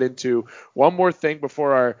wanted to get into one more thing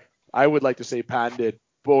before I would like to say, patented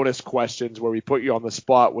bonus questions, where we put you on the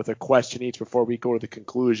spot with a question each before we go to the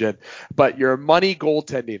conclusion. But your money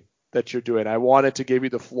goaltending, that you're doing. I wanted to give you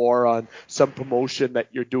the floor on some promotion that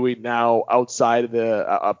you're doing now outside of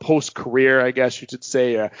the post-career, I guess you should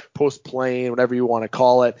say, post-playing, whatever you want to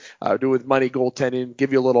call it, do with money goaltending.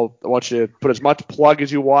 Give you a little, I want you to put as much plug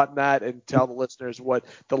as you want in that and tell the listeners what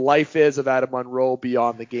the life is of Adam Munro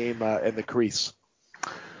beyond the game and the crease.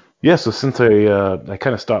 Yeah, so since I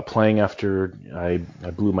kind of stopped playing after I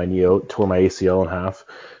blew my knee out, tore my ACL in half,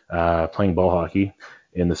 playing ball hockey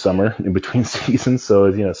in the summer in between seasons, so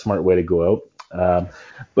a smart way to go out.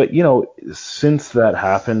 But since that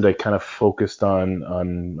happened, I kind of focused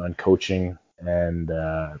on coaching, and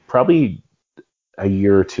probably a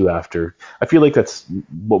year or two after, I feel like that's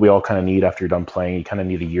what we all kind of need after you're done playing. You kind of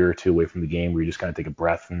need a year or two away from the game where you just kind of take a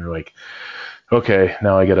breath and you're like, okay,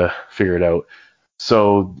 now I gotta figure it out.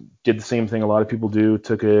 So did the same thing a lot of people do.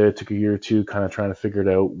 Took a year or two, kind of trying to figure it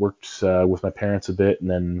out. Worked with my parents a bit, and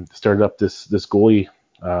then started up this goalie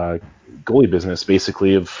business,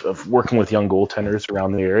 basically of working with young goaltenders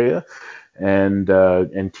around the area,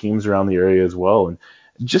 and teams around the area as well. And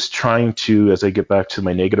just trying to, as I get back to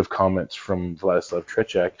my negative comments from Vladislav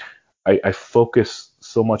Tretiak, I focus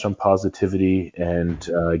so much on positivity and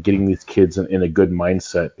getting these kids in a good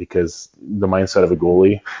mindset, because the mindset of a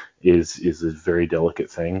goalie is a very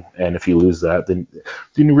delicate thing, and if you lose that, then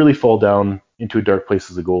you really fall down into a dark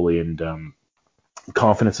place as a goalie, and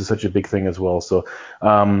confidence is such a big thing as well. So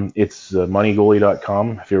it's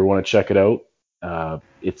moneygoalie.com if you ever want to check it out.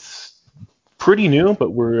 It's pretty new,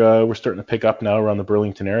 but we're starting to pick up now around the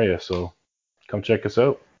Burlington area, so come check us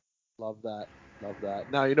out. Love that.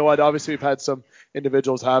 Now, you know what? Obviously, we've had some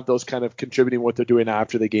individuals have those kind of contributing what they're doing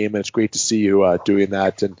after the game, and it's great to see you doing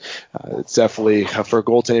that. And it's definitely for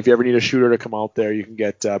goaltending. If you ever need a shooter to come out there, you can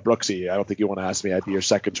get Brooksy. I don't think you want to ask me. I'd be your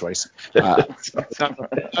second choice. If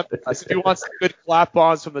you want some good clap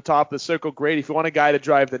ons from the top of the circle, great. If you want a guy to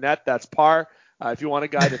drive the net, that's par. If you want a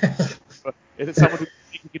guy to, if it's someone who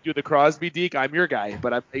can do the Crosby deke, I'm your guy.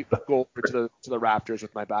 But I might go over to the Raptors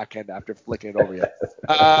with my backhand after flicking it over you.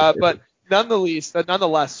 But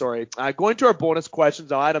nonetheless, going to our bonus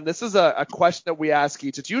questions now, Adam, this is a question that we ask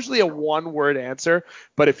each. It's usually a one-word answer,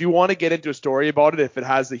 but if you want to get into a story about it, if it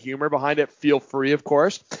has the humor behind it, feel free, of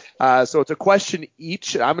course. So it's a question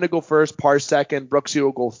each. I'm going to go first, Par second, Brooksy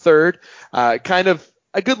will go third. Kind of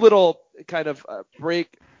a good little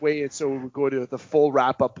break way, so we'll go to the full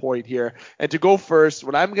wrap-up point here. And to go first,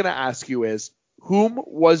 what I'm going to ask you is, whom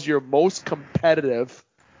was your most competitive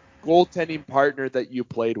goaltending partner that you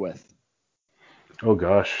played with? Oh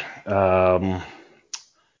gosh, I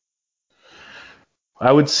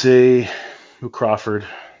would say Crawford.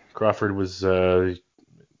 Crawford was, he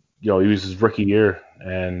was his rookie year,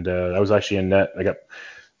 and I was actually in net. I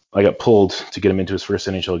got pulled to get him into his first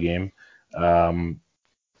NHL game.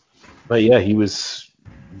 But yeah, he was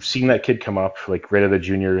seeing that kid come up like right out of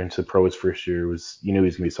junior into pro his first year. You knew he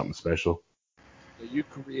was gonna be something special. You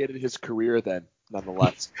created his career then,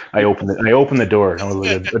 nonetheless. I opened the door. I was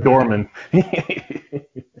like a doorman.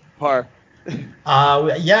 Par.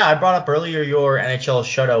 Yeah, I brought up earlier your NHL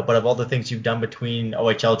shutout, but of all the things you've done between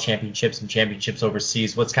OHL championships and championships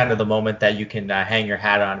overseas, what's kind of the moment that you can hang your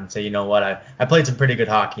hat on and say, you know what, I played some pretty good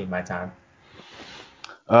hockey in my time?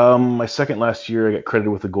 My second last year, I got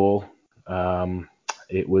credited with a goal.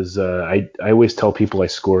 It was I always tell people I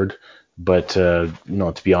scored, but to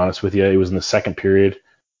be honest with you, it was in the second period.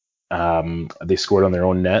 They scored on their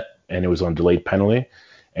own net, and it was on delayed penalty.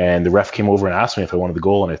 And the ref came over and asked me if I wanted the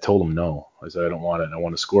goal, and I told him no. I said I don't want it. I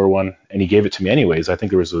want to score one, and he gave it to me anyways. I think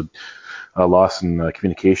there was a loss in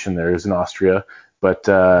communication there. It was in Austria, but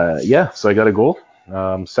so I got a goal.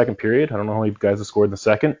 Second period. I don't know how many guys have scored in the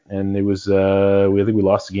second, and it was I think we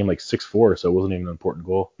lost the game like 6-4, so it wasn't even an important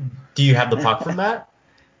goal. Do you have the puck from that?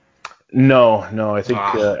 No. I think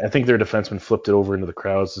their defenseman flipped it over into the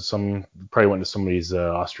crowds. Probably went to somebody's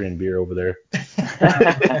Austrian beer over there.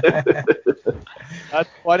 That's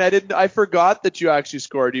funny. I forgot that you actually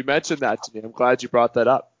scored. You mentioned that to me. I'm glad you brought that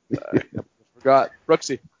up. I forgot.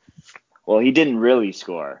 Brooksy. Well, he didn't really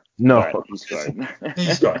score. No, right, he scored.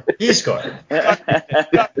 He scored.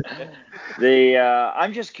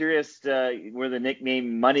 I'm just curious where the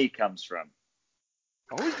nickname Money comes from.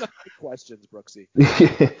 Always got good questions, Brooksy.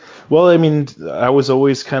 Well, I mean, I was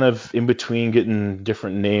always kind of in between getting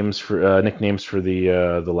different names for nicknames for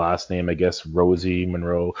the last name. I guess Rosie,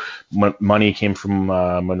 Munro. Money came from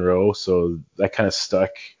Munro, so that kind of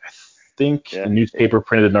stuck. I think the newspaper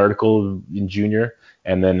printed an article in junior,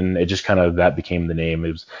 and then it just kind of that became the name.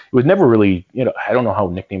 It was never really, I don't know how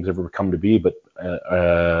nicknames ever come to be, but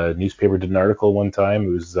a newspaper did an article one time. It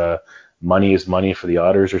was Money is Money for the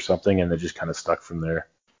Otters or something, and it just kind of stuck from there.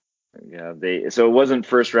 Yeah, so it wasn't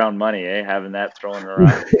first round money, having that thrown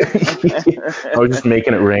around. I was just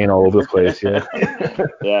making it rain all over the place, yeah.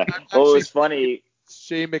 Yeah. Well, it was funny.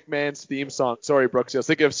 Shane McMahon's theme song. Sorry, Brooks. I was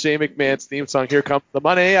thinking of Shane McMahon's theme song. Here Comes the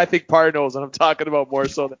Money. I think Parr knows what I'm talking about more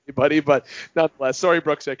so than anybody, but nonetheless. Sorry,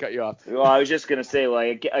 Brooks, I cut you off. Well, I was just gonna say,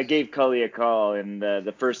 like, I gave Cully a call, and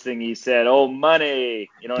the first thing he said, "Oh, money,"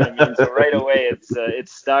 you know what I mean? So right away,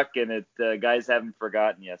 it's stuck, and guys haven't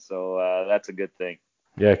forgotten you. So that's a good thing.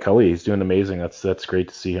 Yeah, Cully, he's doing amazing. That's great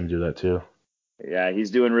to see him do that too. Yeah, he's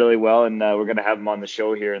doing really well, and we're going to have him on the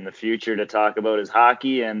show here in the future to talk about his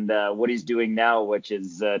hockey and what he's doing now, which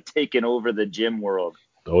is taking over the gym world.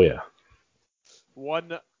 Oh, yeah.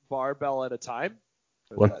 One barbell at a time?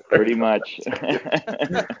 Pretty much.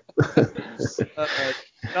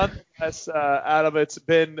 Nonetheless, Adam, it's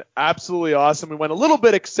been absolutely awesome. We went a little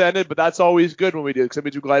bit extended, but that's always good when we do, because that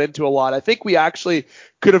means we got into a lot. I think we actually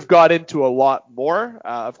could have got into a lot more.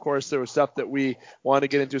 Of course, there was stuff that we wanted to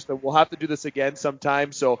get into, so we'll have to do this again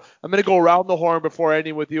sometime. So I'm going to go around the horn before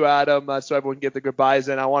ending with you, Adam, so everyone can get the goodbyes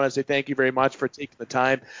in. I want to say thank you very much for taking the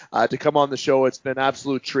time to come on the show. It's been an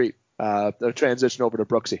absolute treat. The transition over to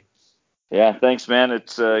Brooksy. Yeah, thanks, man.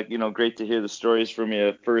 It's great to hear the stories from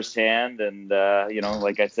you firsthand, and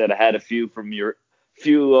like I said, I had a few from your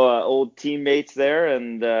old teammates there,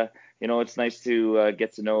 and it's nice to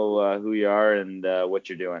get to know who you are and what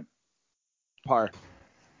you're doing. Parr.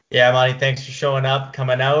 Yeah, Monty, thanks for showing up,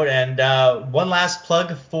 coming out, and one last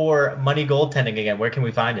plug for Money Goaltending again. Where can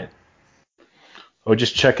we find it? Oh,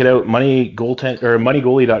 just check it out,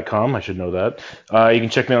 moneygoalie.com. I should know that. You can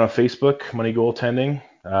check me out on Facebook, Money Goaltending.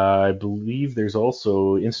 I believe there's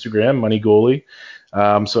also Instagram, Money Goalie.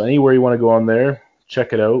 So anywhere you want to go on there,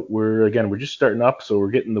 check it out. We're just starting up, so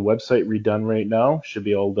we're getting the website redone right now. Should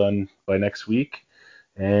be all done by next week.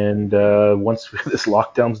 And once this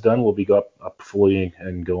lockdown's done, we'll be up fully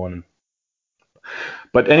and going.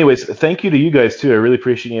 But anyways, thank you to you guys too. I really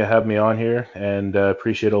appreciate you having me on here, and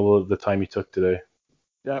appreciate all of the time you took today.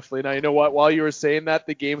 Definitely. Now, you know what? While you were saying that,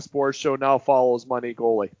 the Game Sports Show now follows Money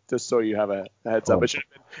Goalie, just so you have a heads up.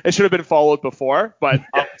 It should have been followed before, but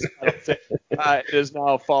I don't think it is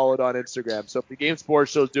now followed on Instagram. So if the Game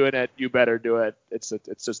Sports Show is doing it, you better do it. It's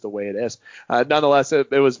just the way it is. Nonetheless,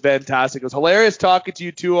 it was fantastic. It was hilarious talking to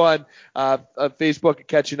you two on Facebook and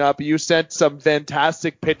catching up. You sent some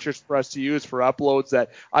fantastic pictures for us to use for uploads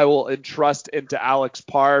that I will entrust into Alex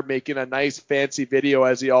Parr, making a nice fancy video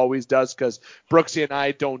as he always does, because Brooksy and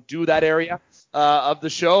I don't do that area of the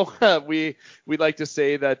show. We like to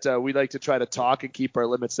say that we like to try to talk and keep our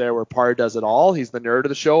limits there, where Parr does it all. He's the nerd of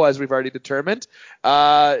the show, as we've already determined.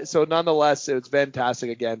 So nonetheless, it was fantastic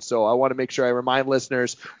again. So I want to make sure I remind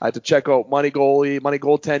listeners to check out Money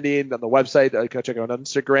Goaltending on the website. Check out on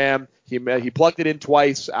Instagram. He plugged it in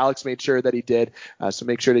twice. Alex made sure that he did. So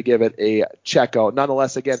make sure to give it a check out.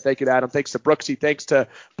 Nonetheless, again, thank you to Adam. Thanks to Brooksy. Thanks to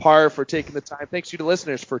Parr for taking the time. Thanks to you to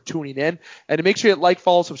listeners for tuning in. And to make sure you like,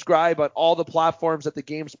 follow, subscribe on all the platforms that the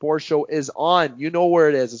Game Sports Show is on. You know where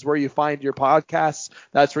it is. It's where you find your podcasts.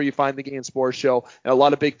 That's where you find the Game Sports Show. And a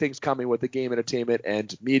lot of big things coming with the game entertainment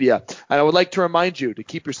and media. And I would like to remind you to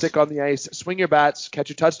keep your stick on the ice, swing your bats, catch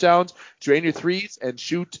your touchdowns, drain your threes, and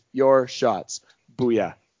shoot your shots.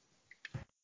 Booyah.